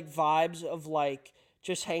me like vibes of like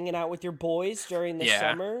just hanging out with your boys during the yeah.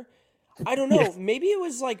 summer. I don't know. Maybe it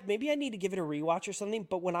was like maybe I need to give it a rewatch or something.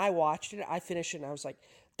 But when I watched it, I finished it and I was like,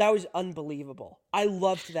 that was unbelievable. I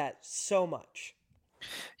loved that so much.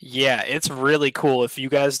 Yeah, it's really cool. If you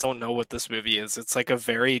guys don't know what this movie is, it's like a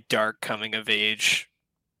very dark coming of age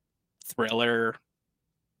thriller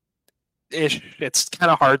ish. It's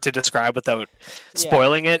kind of hard to describe without Yeah.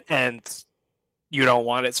 spoiling it, and you don't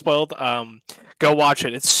want it spoiled. Go watch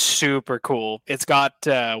it. It's super cool. It's got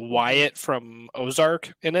hmm Wyatt from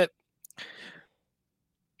Ozark in it.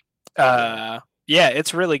 Yeah. Uh, yeah,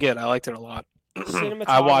 it's really good. I liked it a lot.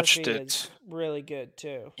 I watched Cinematography it. is really good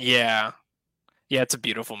too. Yeah, yeah, it's a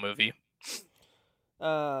beautiful movie.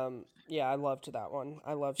 Yeah, I loved that one.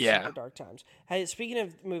 I love Yeah, Super Dark Times. Hey, speaking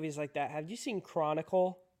of movies like that, have you seen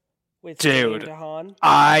Chronicle with Dane dude, DeHaan?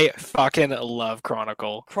 I fucking love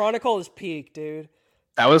Chronicle. Chronicle is peak, dude.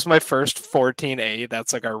 That was my first 14A.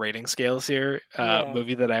 That's like our rating scales here. Yeah.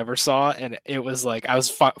 Movie that I ever saw, and it was like I was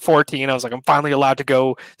 14. I was like, I'm finally allowed to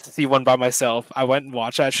go see one by myself. I went and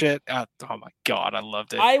watched that shit. Oh my god, I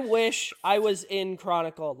loved it. I wish I was in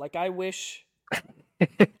Chronicle. Like I wish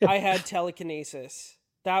I had telekinesis.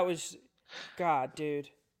 That was God, dude.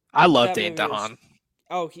 I love That Dane movie was DeHaan.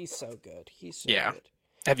 oh, he's so good. He's so Yeah. good.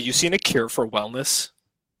 Have you seen A Cure for Wellness?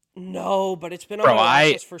 No, but it's been on Bro, my watch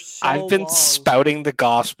I list for so I've been long. spouting the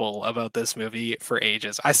gospel about this movie for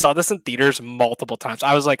ages. I saw this in theaters multiple times.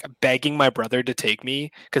 I was like begging my brother to take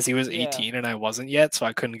me because he was Yeah. 18 and I wasn't yet, so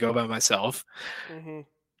I couldn't go by myself. Mhm.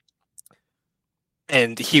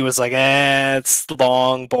 And he was like, it's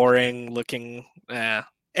long, boring looking.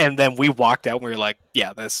 And then we walked out and we were like,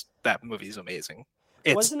 yeah, that movie's amazing.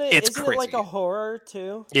 It's Wasn't it it's isn't it like a crazy. horror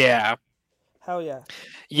too? Yeah. Hell yeah.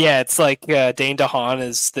 Yeah, it's like Dane DeHaan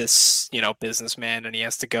is this, businessman, and he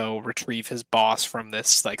has to go retrieve his boss from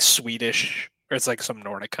this like Swedish, or it's like some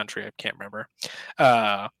Nordic country, I can't remember.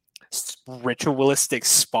 Uh, Ritualistic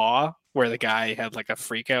spa where the guy had like a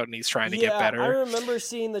freak out and he's trying to get Yeah, I better. remember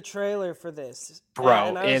seeing the trailer for this. Bro,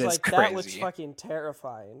 And I it was is like that looks crazy. fucking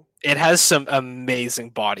terrifying. It has some amazing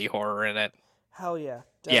body horror in it. Hell yeah.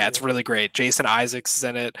 Yeah, it's W. really great. Jason Isaacs is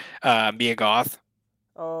in it. Mia Goth.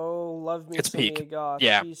 Oh, love me It's some peak. Mia Goth.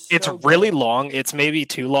 Yeah, She's it's so really good. long. It's maybe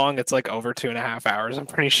too long. It's like over 2.5 hours. I'm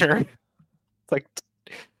pretty sure. It's like,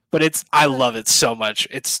 but I Eh, love it so much.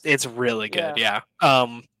 It's really good. yeah,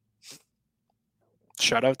 Yeah.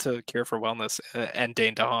 Shout out to Cure for Wellness and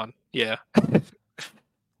Dane DeHaan. Yeah.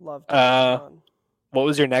 love Dane Uh, DeHaan. what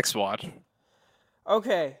was your next watch?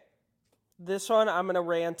 Okay, this one I'm gonna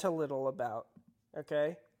rant a little about.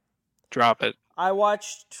 Okay, Drop it, I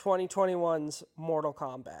watched 2021's Mortal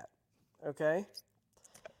Kombat. Okay,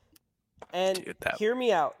 and dude. That hear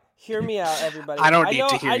me out. Hear me out, everybody. I don't I need know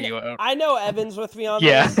to hear you out. I know Evan's with me on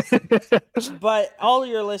Yeah. this, but all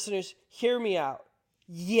your listeners, hear me out.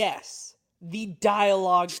 Yes, the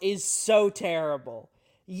dialogue is so terrible.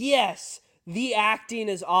 Yes, the acting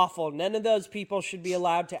is awful. None of those people should be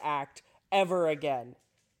allowed to act ever again.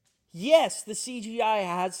 Yes, the CGI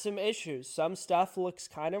has some issues. Some stuff looks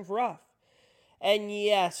kind of rough. And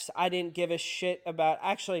yes, I didn't give a shit about.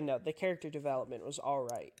 Actually, no, the character development was all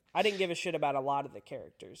right. I didn't give a shit about a lot of the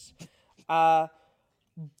characters. Uh,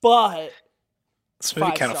 but This movie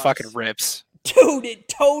five kind of fucking stars. rips. Dude, it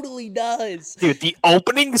totally does. Dude, the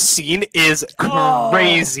opening scene is Oh,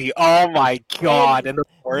 crazy. Oh my god. and In the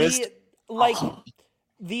forest. the like Oh,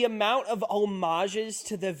 the amount of homages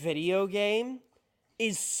to the video game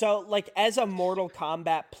is so like as a Mortal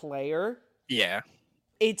Kombat player, yeah.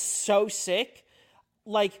 it's so sick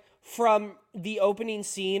like from the opening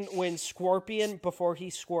scene when Scorpion, before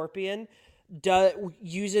he's Scorpion,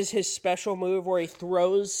 uses his special move where he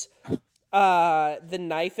throws the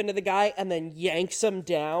knife into the guy and then yanks him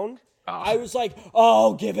down. I Oh, was like,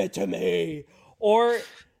 "Oh, give it to me!" Or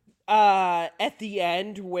at the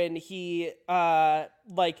end when he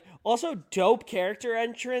like also dope character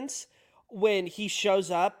entrance when he shows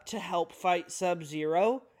up to help fight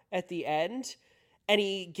Sub-Zero at the end, and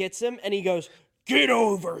he gets him and he goes, "Get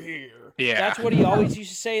over here." yeah. That's what he always used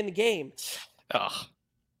to say in the game. Oh,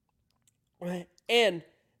 And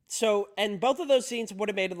and both of those scenes would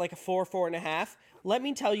have made it like a 4.5. Let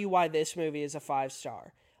me tell you why this movie is a 5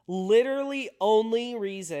 star. Literally, only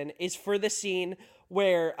reason is for the scene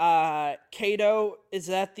where Kato is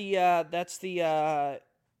at the that's the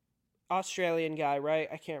Australian guy, right?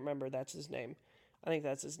 I can't remember. That's his name. I think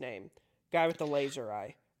that's his name. Guy with the laser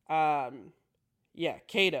eye. Yeah,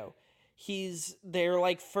 Kato. They're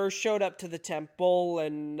like first showed up to the temple,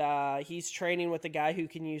 and he's training with a guy who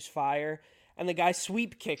can use fire, and the guy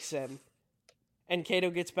sweep kicks him, and Kato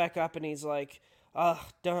gets back up and he's like,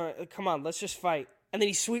 don't come on, let's just fight. And then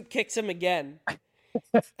he sweep kicks him again,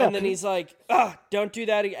 and then he's like, don't do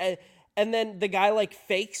that again. And then the guy like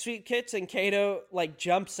fake sweep kicks, and Kato like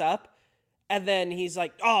jumps up, and then he's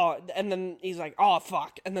like, oh, and then he's like, oh,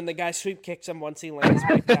 fuck. And then the guy sweep kicks him once he lands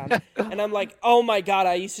back down. And I'm like, oh my God,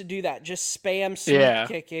 I used to do that. Just spam sweep yeah,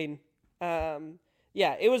 kicking.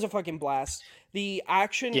 Yeah, it was a fucking blast. The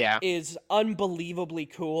action yeah, is unbelievably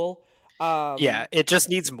cool. yeah. It just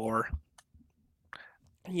needs more.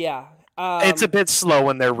 Yeah. It's a bit slow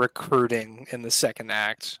when they're recruiting in the second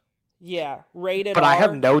act, Yeah. Rated but I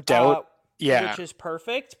have R, no doubt. Yeah, which is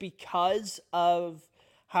perfect because of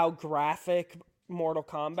how graphic Mortal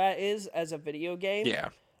Kombat is as a video game. yeah,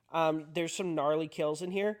 There's some gnarly kills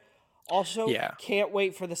in here. Also, yeah. can't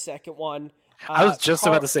wait for the second one. I was just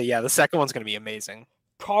about to say, yeah, the second one's gonna be amazing.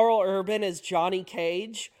 Carl Urban as Johnny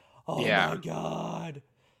Cage. Oh my Yeah, god.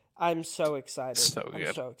 I'm so excited. so I'm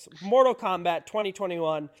good. so excited. Mortal Kombat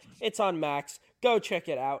 2021. It's on Max. Go check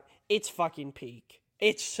it out. It's fucking peak.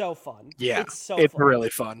 It's so fun. Yeah, It's so it's fun. really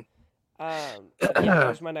fun. Yeah,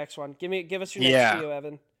 there's my next one. Give us your next Yeah, few,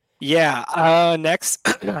 Evan. yeah. Next,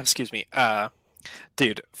 excuse me.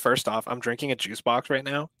 Dude, first off, I'm drinking a juice box right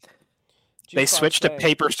now. They Juice box switched to bang.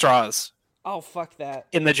 paper straws Oh fuck that.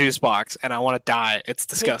 in the juice box, and I want to die. It's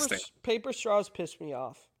disgusting. Paper straws piss me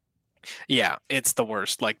off. Yeah, it's the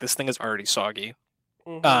worst. Like this thing is already soggy.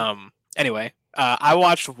 Mm-hmm. Anyway, I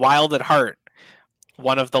watched Wild at Heart,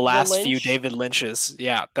 one of the The last few Lynch. David Lynch's,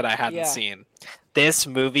 yeah, that I hadn't Yeah. seen. This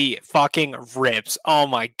movie fucking rips. Oh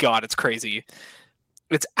my god, it's crazy.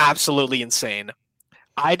 It's absolutely insane.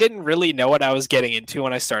 I didn't really know what I was getting into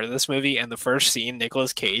when I started this movie, and the first scene,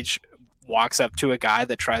 Nicolas Cage walks up to a guy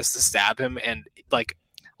that tries to stab him and like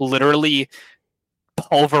literally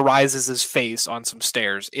pulverizes his face on some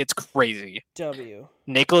stairs. It's crazy. W.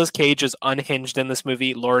 Nicolas Cage is unhinged in this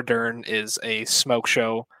movie. Laura Dern is a smoke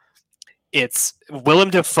show. It's Willem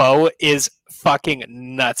Dafoe is fucking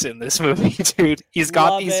nuts in this movie, dude. He's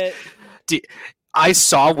got Love these. it. I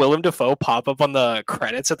saw Willem Dafoe pop up on the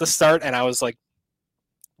credits at the start, and I was like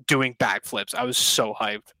doing backflips. I was so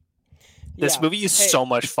hyped. This Yeah. movie is Hey, so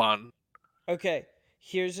much fun. okay.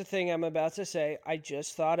 Here's the thing I'm about to say. I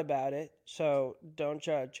just thought about it, so don't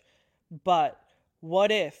judge. But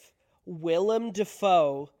what if Willem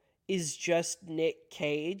Dafoe is just Nick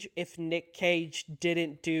Cage if Nick Cage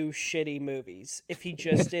didn't do shitty movies? If he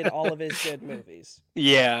just did all of his good movies?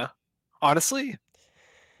 Yeah, honestly,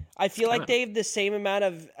 I it's feel kind like of they have the same amount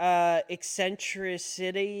of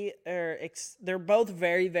eccentricity, they're both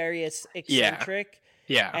very, very yeah, eccentric,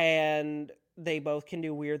 yeah, and they both can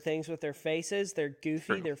do weird things with their faces. They're goofy,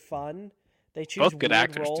 true. they're fun. They choose Both good weird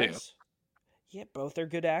actors too. roles. Yeah, both are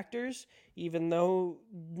good actors, even though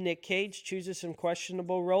Nick Cage chooses some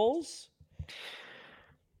questionable roles.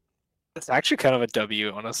 It's actually kind of a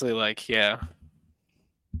W, honestly. Like, yeah,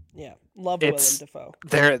 Yeah, love Willem it's Dafoe.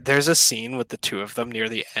 there's a scene with the two of them near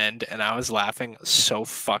the end, and I was laughing so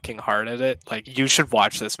fucking hard at it. Like, you should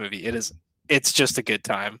watch this movie. It's just a good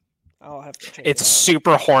time. I'll have to check it It's out.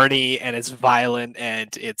 super horny and it's violent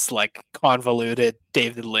and it's like convoluted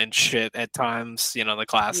David Lynch shit at times. You know the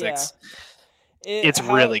Yeah, classics. it It's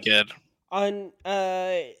really how good. on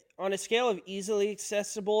uh on a scale of easily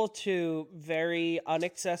accessible to very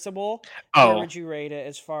unaccessible, where Oh, would you rate it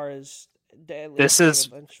as far as at this least is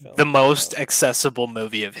David Lynch the films most go? accessible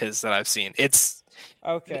movie of his that I've seen. It's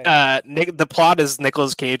Okay, The plot is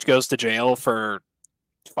Nicolas Cage goes to jail for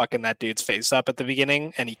fucking that dude's face up at the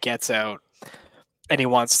beginning, and he gets out and he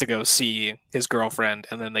wants to go see his girlfriend,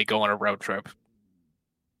 and then they go on a road trip.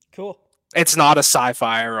 cool. It's not a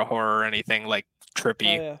sci-fi or a horror or anything like Oh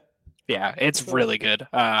trippy. yeah, Yeah, it's cool. really good.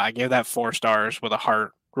 I gave that 4 stars with a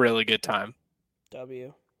heart. Really good time.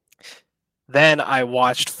 W. Then I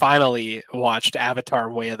finally watched Avatar: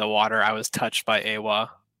 Way of the Water. I was touched by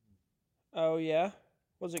Awa. Oh yeah,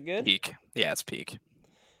 was it good? Peak. Yeah, it's peak.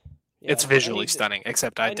 It's Yeah, visually stunning,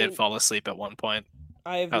 except I I did need. fall asleep at one point.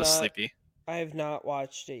 I have I was not. sleepy. I have not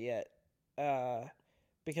watched it yet. Uh,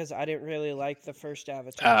 because I didn't really like the first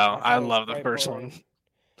Avatar. Oh, I I thought it was love the quite first one.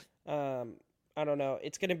 boring. Um, I don't know.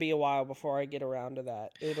 It's gonna be a while before I get around to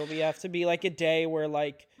that. Have to be like a day where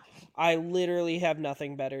like I literally have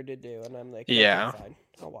nothing better to do, and I'm like, okay, Yeah. fine,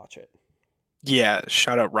 I'll watch it. Yeah,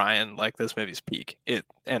 shout out Ryan. Like this movie's peak. It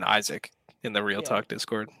and Isaac in the Real Yeah, Talk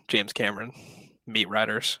Discord. James Cameron, Meat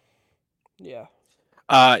Riders. yeah,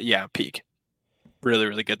 Yeah, peak. Really,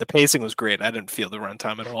 really good. The pacing was great. I didn't feel the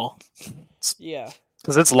runtime at all yeah.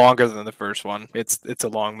 because it's longer than the first one. It's a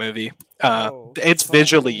long movie. Oh It's fuck!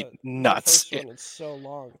 visually The nuts. first one is so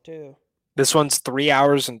long too. This one's 3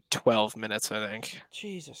 hours and 12 minutes, I think.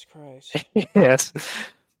 Jesus Christ. Yes,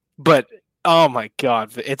 but oh my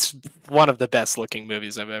god, it's one of the best looking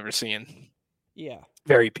movies I've ever seen. Yeah.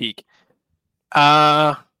 Very peak.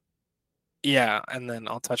 Uh yeah, and then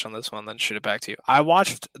I'll touch on this one, then shoot it back to you. I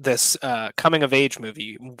watched this coming of age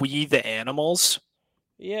movie, We the Animals.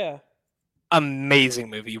 Yeah. Amazing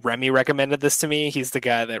movie. Remy recommended this to me. He's the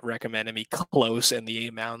guy that recommended me Close and the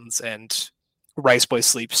Eight Mountains and Rice Boy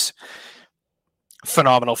Sleeps.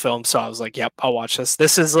 Phenomenal film. So I was like, yep, I'll watch this.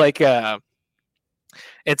 This is like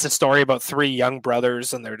it's a story about three young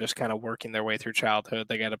brothers and they're just kind of working their way through childhood.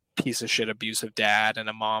 They got a piece of shit abusive dad and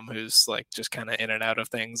a mom who's like just kind of in and out of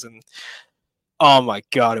things. And oh my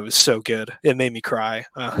god, it was so good. It made me cry.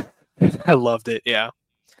 I loved it. Yeah,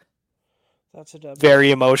 That's a W.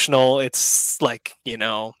 very emotional. It's like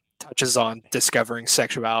touches on discovering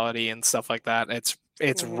sexuality and stuff like that. It's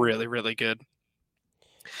Mhm. really really good.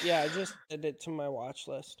 Yeah, I just added it to my watch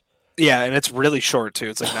list. Yeah, and it's really short too.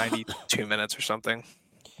 It's like 92 minutes or something.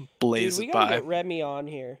 Dude, Blazes we gotta by. get Remy on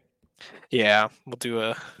here. Yeah, we'll do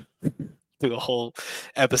a whole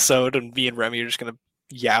episode, and me and Remy are just gonna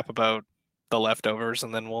yap about the leftovers,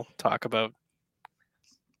 and then we'll talk about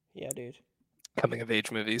Yeah, dude. coming of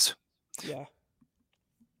age movies. Yeah.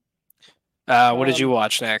 What did you Um.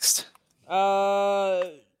 watch next? Uh.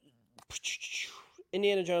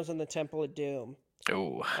 Indiana Jones and the Temple of Doom.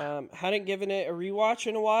 Oh, Hadn't given it a rewatch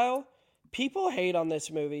in a while. People hate on this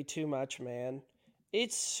movie too much, man.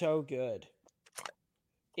 It's so good.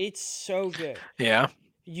 It's so good. yeah,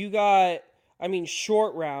 You got, I mean,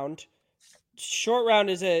 Short Round. Short Round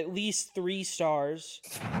is at least 3 stars.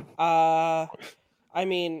 Uh, I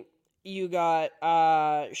mean, you got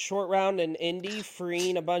Short Round and Indy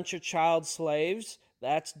freeing a bunch of child slaves.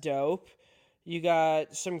 That's dope. You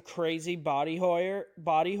got some crazy body horror.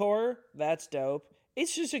 Body horror. That's dope.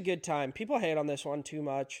 It's just a good time. People hate on this one too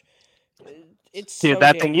much. It's dude, so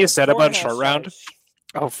that damn thing you good. said Four and a about half Short Round. stars.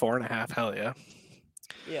 Oh, 4.5. Hell yeah.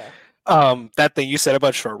 Yeah. That thing you said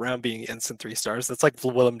about Short Round being instant 3 stars. That's like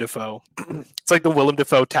Willem Dafoe. It's like the Willem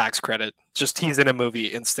Dafoe tax credit. Just he's in a movie,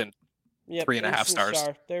 instant Yep. three and a half Instant stars,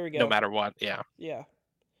 star. There we no go. matter what. Yeah. Yeah.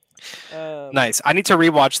 Nice. I need to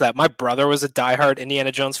rewatch that. My brother was a diehard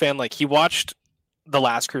Indiana Jones fan. Like he watched The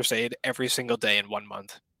Last Crusade every single day in 1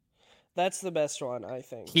 month. That's the best one, I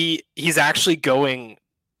think. He's actually going,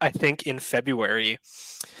 I think, in February.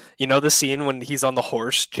 You know the scene when he's on the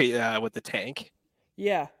horse with the tank.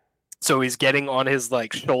 Yeah. So he's getting on his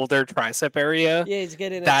like shoulder tricep area. Yeah, he's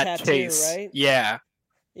getting a That tattoo, chase, right? yeah,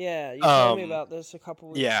 Yeah, you told me um, about this a couple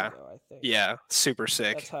weeks yeah, ago, I think. yeah, super That's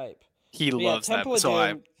sick. hype. He But yeah, loves that. So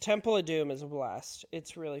I, Temple of Doom is a blast.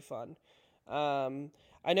 It's really fun. Um,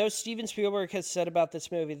 I know Steven Spielberg has said about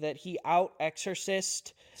this movie that he out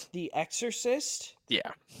exorcised The Exorcist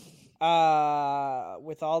yeah,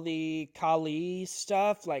 with all the Kali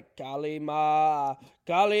stuff, like Kalima,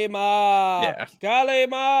 Kalima, yeah,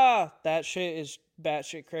 Kalima. That shit is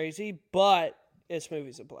batshit crazy, but this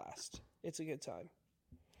movie's a blast. It's a good time.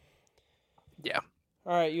 yeah.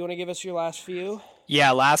 All right, you want to give us your last few?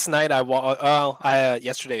 Yeah, last night I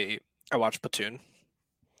yesterday I watched Platoon,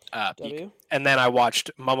 peak, W. and then I watched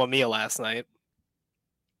Mamma Mia last night.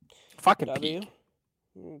 Fucking W. peak.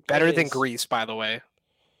 It Better than is. Grease, by the way.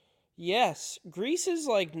 Yes, Grease is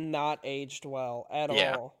like not aged well at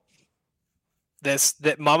Yeah, all.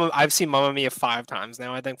 I've seen Mamma Mia 5 times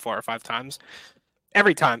now. I think 4 or 5 times.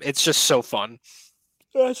 Every time, it's just so fun.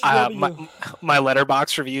 That's My W. my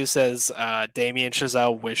letterbox review says Damien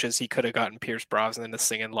Chazelle wishes he could have gotten Pierce Brosnan to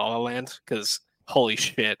sing in La La Land because holy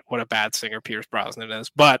shit, what a bad singer Pierce Brosnan is.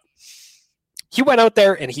 But he went out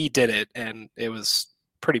there and he did it, and it was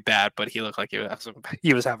pretty bad, but he looked like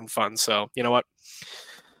he was having fun. So you know what?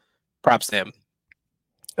 Props to him.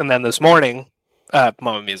 And then this morning,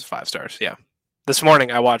 Mamma Mia is 5 stars. Yeah, this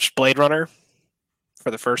morning I watched Blade Runner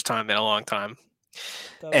for the first time in a long time,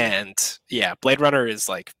 Dope. and yeah, Blade Runner is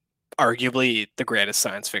like arguably the greatest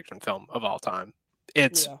science fiction film of all time.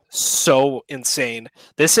 It's Yeah. so insane.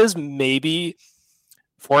 This is maybe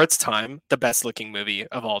for its time the best looking movie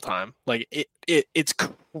of all time. Like it's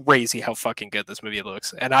crazy how fucking good this movie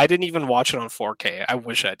looks. And I didn't even watch it on 4K. I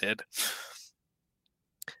wish I did.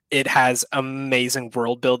 It has amazing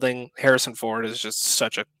world building. Harrison Ford is just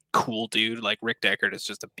such a cool dude. Like Rick Deckard is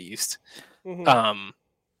just a beast. Hmm. Um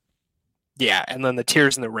yeah, and then the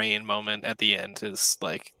tears in the rain moment at the end is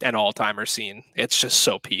like an all-timer scene. It's just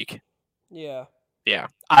so peak. Yeah. Yeah.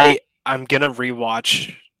 I'm going to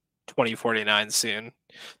rewatch 2049 soon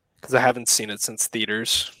because I haven't seen it since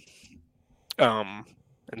theaters. Um,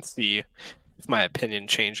 and see if my opinion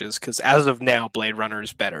changes. Because as of now, Blade Runner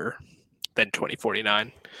is better than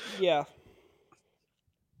 2049. Yeah.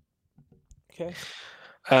 Okay.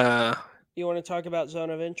 Uh, You want to talk about Zone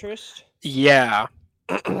of Interest? yeah,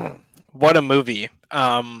 what a movie.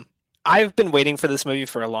 I've been waiting for this movie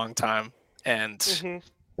for a long time, and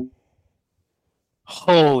Mm-hmm.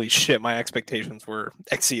 holy shit, my expectations were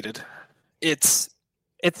exceeded. It's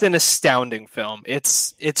it's an astounding film.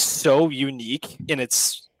 It's so unique in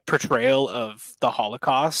its portrayal of the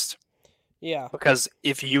Holocaust Yeah. because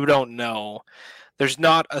if you don't know, there's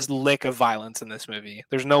not a lick of violence in this movie.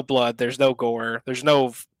 There's no blood, there's no gore, there's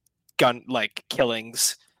no gun like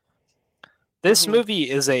killings. This Mm-hmm. movie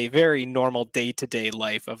is a very normal day-to-day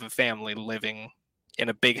life of a family living in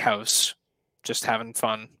a big house just having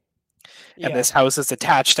fun. And Yeah. this house is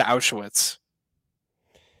attached to Auschwitz.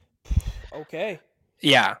 Okay.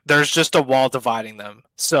 Yeah, there's just a wall dividing them.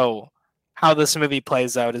 So how this movie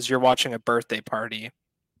plays out is you're watching a birthday party,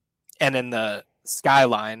 and in the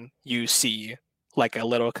skyline you see like a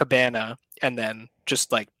little cabana, and then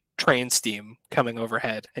just like train steam coming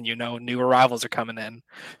overhead, and you know new arrivals are coming in,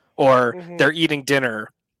 or Mm-hmm. they're eating dinner,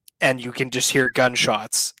 and you can just hear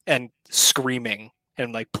gunshots and screaming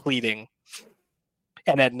and like pleading.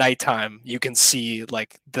 And at nighttime you can see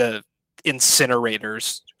like the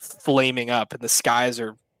incinerators flaming up and the skies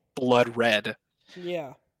are blood red.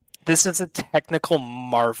 Yeah. This is a technical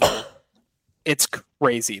marvel. It's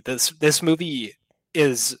crazy. This movie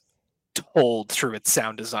is told through its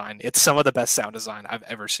sound design. It's some of the best sound design I've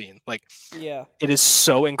ever seen. Like Yeah. it is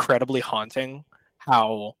so incredibly haunting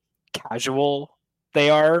how casual they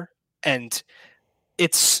are, and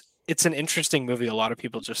it's an interesting movie. A lot of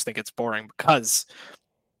people just think it's boring because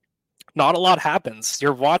not a lot happens.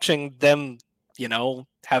 You're watching them,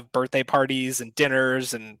 have birthday parties and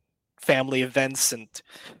dinners and family events, and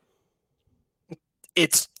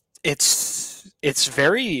it's it's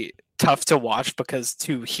very tough to watch because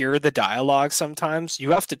to hear the dialogue sometimes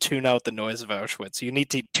you have to tune out the noise of Auschwitz. You need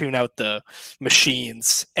to tune out the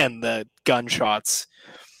machines and the gunshots.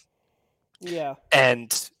 Yeah.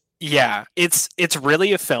 And yeah, it's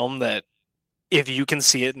really a film that if you can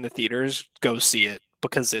see it in the theaters, go see it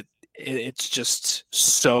because it's just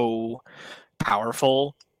so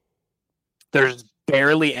powerful. There's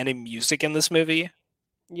barely any music in this movie.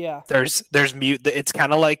 Yeah. There's mute. It's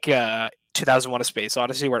kind of like 2001: A Space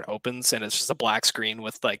Odyssey, where it opens and it's just a black screen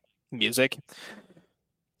with like music,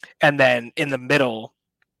 and then in the middle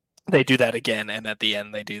they do that again, and at the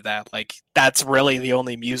end they do that. Like that's really the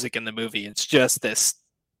only music in the movie. It's just this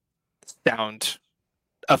sound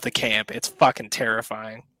of the camp. It's fucking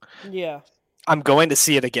terrifying. Yeah. I'm going to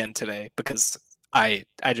see it again today because I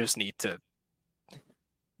just need to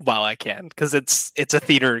while I can because it's a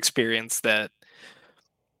theater experience that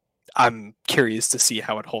I'm curious to see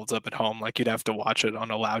how it holds up at home. Like you'd have to watch it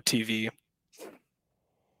on a loud TV.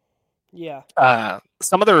 Yeah.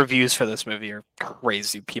 Some of the reviews for this movie are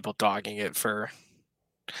crazy. People dogging it for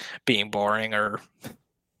being boring, or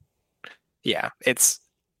yeah, it's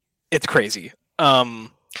crazy.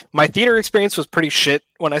 My theater experience was pretty shit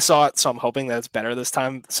when I saw it, so I'm hoping that it's better this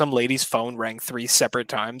time. Some lady's phone rang 3 separate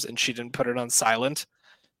times, and she didn't put it on silent.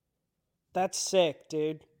 That's sick,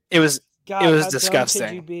 dude. It was it God, was how dumb could you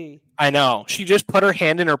disgusting. be? I know. She just put her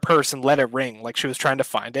hand in her purse and let it ring, like she was trying to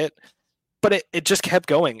find it. But it just kept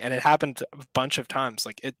going, and it happened a bunch of times.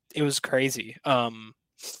 Like it was crazy.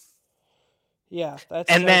 Yeah, that's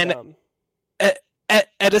And so then dumb.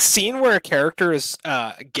 at a scene where a character is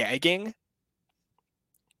gagging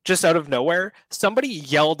just out of nowhere, somebody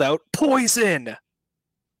yelled out "poison."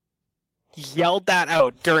 Yelled that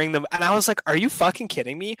out during the, and I was like, "Are you fucking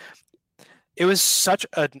kidding me?" It was such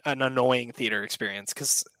an annoying theater experience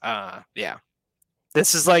because, yeah.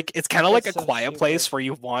 This is like it's kind of like That's a so quiet stupid. place where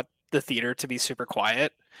you want the theater to be super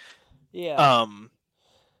quiet. Yeah. Um,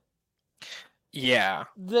 yeah,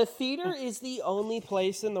 The theater is the only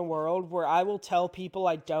place in the world where I will tell people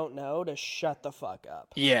I don't know to shut the fuck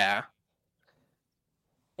up. yeah,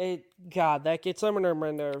 It God, that gets under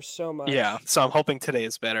my nerves so yeah. much. So I'm hoping today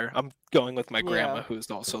is better. I'm going with my Yeah, grandma, who's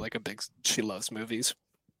also like a big. She loves movies.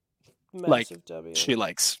 Like massive W. she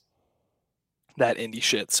likes that indie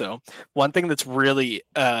shit. So one thing that's really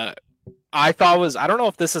I thought was I don't know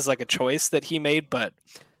if this is like a choice that he made, but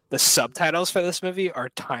the subtitles for this movie are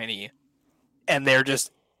tiny and they're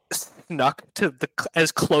just snuck to the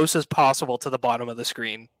as close as possible to the bottom of the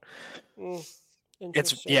screen. Mm, It's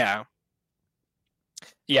interesting. yeah.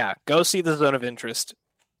 Yeah, go see the Zone of Interest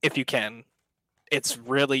if you can. It's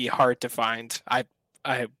really hard to find. I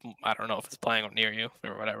I don't know if it's playing near you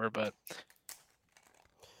or whatever, but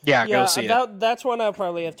yeah, go Yeah, see it. that's one I'll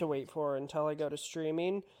probably have to wait for until I go to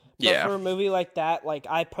streaming. But Yeah. for a movie like that, like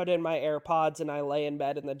I put in my AirPods and I lay in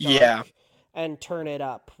bed in the Yeah. dark and turn it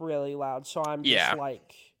up really loud, so I'm just Yeah.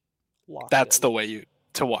 like locked That's in. the way you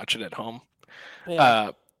to watch it at home. Yeah.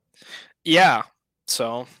 Uh yeah.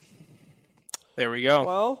 So there we go.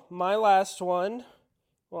 Well, my last one.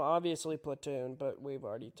 Well, obviously Platoon, but we've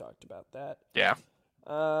already talked about that. Yeah.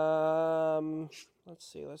 Let's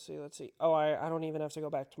see. Oh, I don't even have to go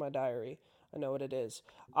back to my diary. I know what it is.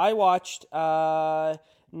 I watched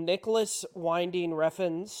Nicholas Winding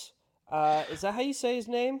Refn's. Is that how you say his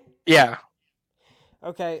name? Yeah.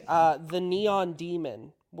 Okay. The Neon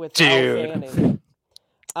Demon with Elle Fanning.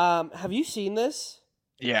 Dude. Have you seen this?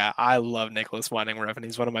 Yeah, I love Nicholas Winding Refn.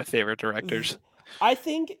 He's one of my favorite directors. I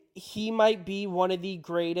think he might be one of the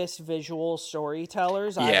greatest visual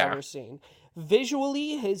storytellers I've Yeah. ever seen.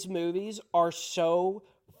 Visually, his movies are so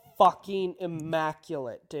fucking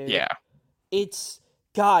immaculate, dude. Yeah. It's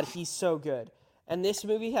God, he's so good. And this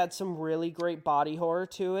movie had some really great body horror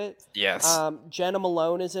to it. Yes. Jenna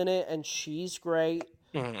Malone is in it, and she's great.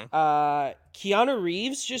 Hmm. Keanu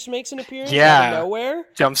Reeves just makes an appearance out of Yeah. nowhere,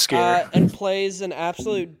 Jump scare. and plays an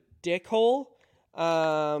absolute dickhole.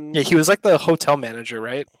 Yeah, he was like the hotel manager,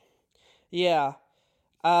 right? Yeah.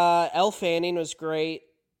 Elle Fanning was great.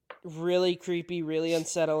 Really creepy, really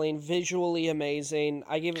unsettling, visually amazing.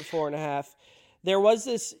 I give it 4.5. There was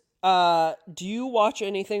this. Do you watch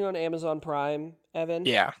anything on Amazon Prime, Evan?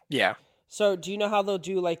 Yeah. Yeah. So, do you know how they'll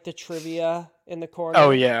do like the trivia in the Oh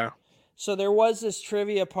corner? yeah. So, there was this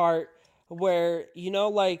trivia part where,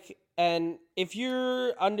 like, and if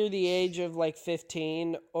you're under the age of like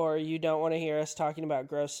 15 or you don't want to hear us talking about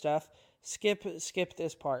gross stuff, skip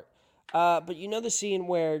this part. But you know the scene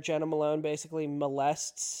where Jenna Malone basically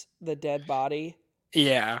molests the dead body?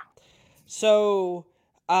 Yeah. So,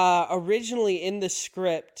 originally in the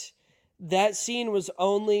script, that scene was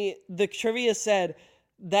only, the trivia said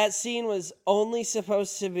that scene was only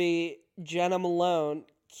supposed to be Jenna Malone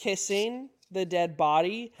kissing the dead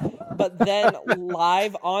body, but then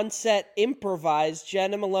live on set improvised,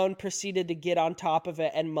 Jenna Malone proceeded to get on top of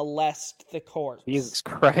it and molest the corpse. Jesus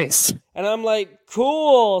Christ. And I'm like,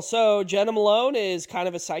 cool. So Jenna Malone is kind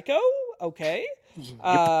of a psycho. Okay. Yep.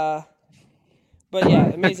 Uh, but yeah,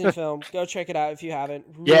 amazing film. Go check it out if you haven't.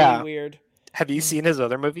 Really Yeah. weird. Have you seen his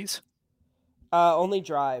other movies? Only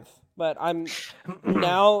Drive. But I'm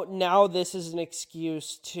now this is an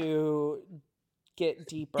excuse to get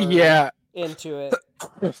deeper Yeah. into it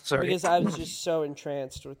Sorry. because I was just so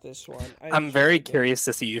entranced with this one. I'm very curious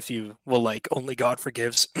to see if you will like Only God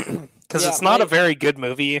Forgives because Yeah, it's not a very good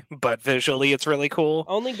movie, but visually it's really cool.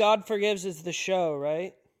 Only God Forgives is the show,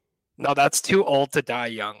 right? No, that's Too Old to Die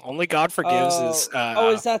Young. Only God Forgives is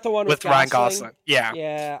Is that the one with Ryan Gosling? Gosling. Yeah,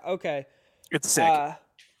 Yeah. Okay. it's sick.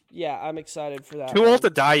 Yeah, I'm excited for that Too one. Old to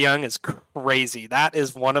Die Young is crazy. That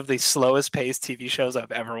is one of the slowest paced TV shows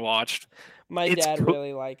I've ever watched. My It's dad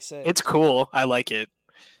really likes it. It's cool. I like it.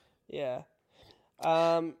 Yeah.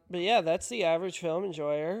 But yeah, that's the average film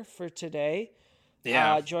enjoyer for today.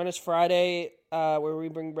 Yeah. Join us Friday, where we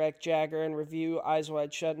bring back Jagger and review Eyes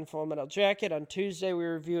Wide Shut and Full Metal Jacket. On Tuesday,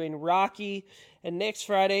 we're reviewing Rocky. And next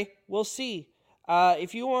Friday, we'll see.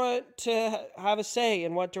 If you want to have a say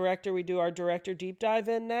in what director we do our director deep dive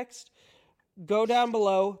in next, go down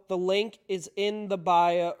below. The link is in the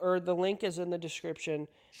bio, or the link is in the description.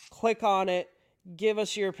 Click on it. Give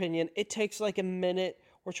us your opinion. It takes like a minute.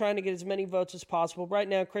 We're trying to get as many votes as possible. Right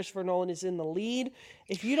now, Christopher Nolan is in the lead.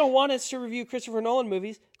 If you don't want us to review Christopher Nolan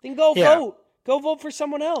movies, then go vote. Go vote for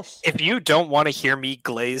someone else. If you don't want to hear me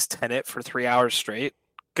glaze Tenet for 3 hours straight,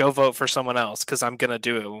 go vote for someone else because I'm gonna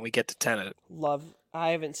do it when we get to Tenet. I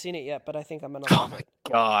haven't seen it yet, but I think I'm gonna Oh love my it.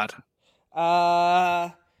 god.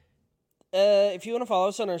 If you want to follow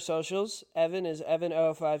us on our socials, Evan is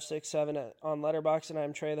Evan0567 on Letterboxd, and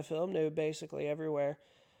I'm Trey the Film Noob, basically everywhere.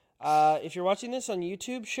 If you're watching this on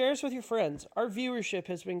YouTube, share us with your friends. Our viewership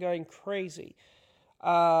has been going crazy.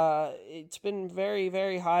 It's been very,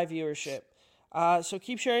 very high viewership. So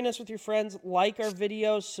keep sharing us with your friends. Like our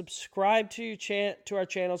videos. Subscribe to our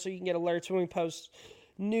channel so you can get alerts when we post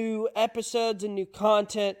new episodes and new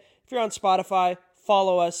content. If you're on Spotify,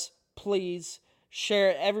 follow us, please. Share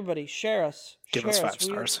it. Everybody, share us. Give us Share us. 5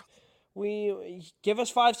 stars. We give us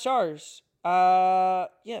 5 stars.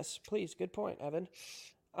 Yes, please. Good point, Evan.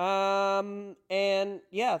 And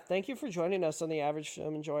yeah, thank you for joining us on the Average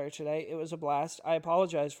Film Enjoyer today. It was a blast. I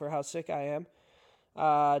apologize for how sick I am.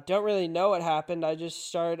 Don't really know what happened. I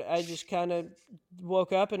just kind of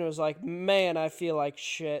woke up and it was like, man, I feel like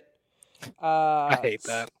shit. I hate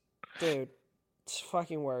that. Dude, it's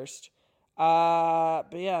fucking worst.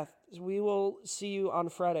 But yeah, we will see you on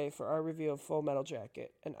Friday for our review of Full Metal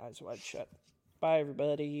Jacket and Eyes Wide Shut. Bye,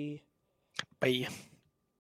 everybody. Bye.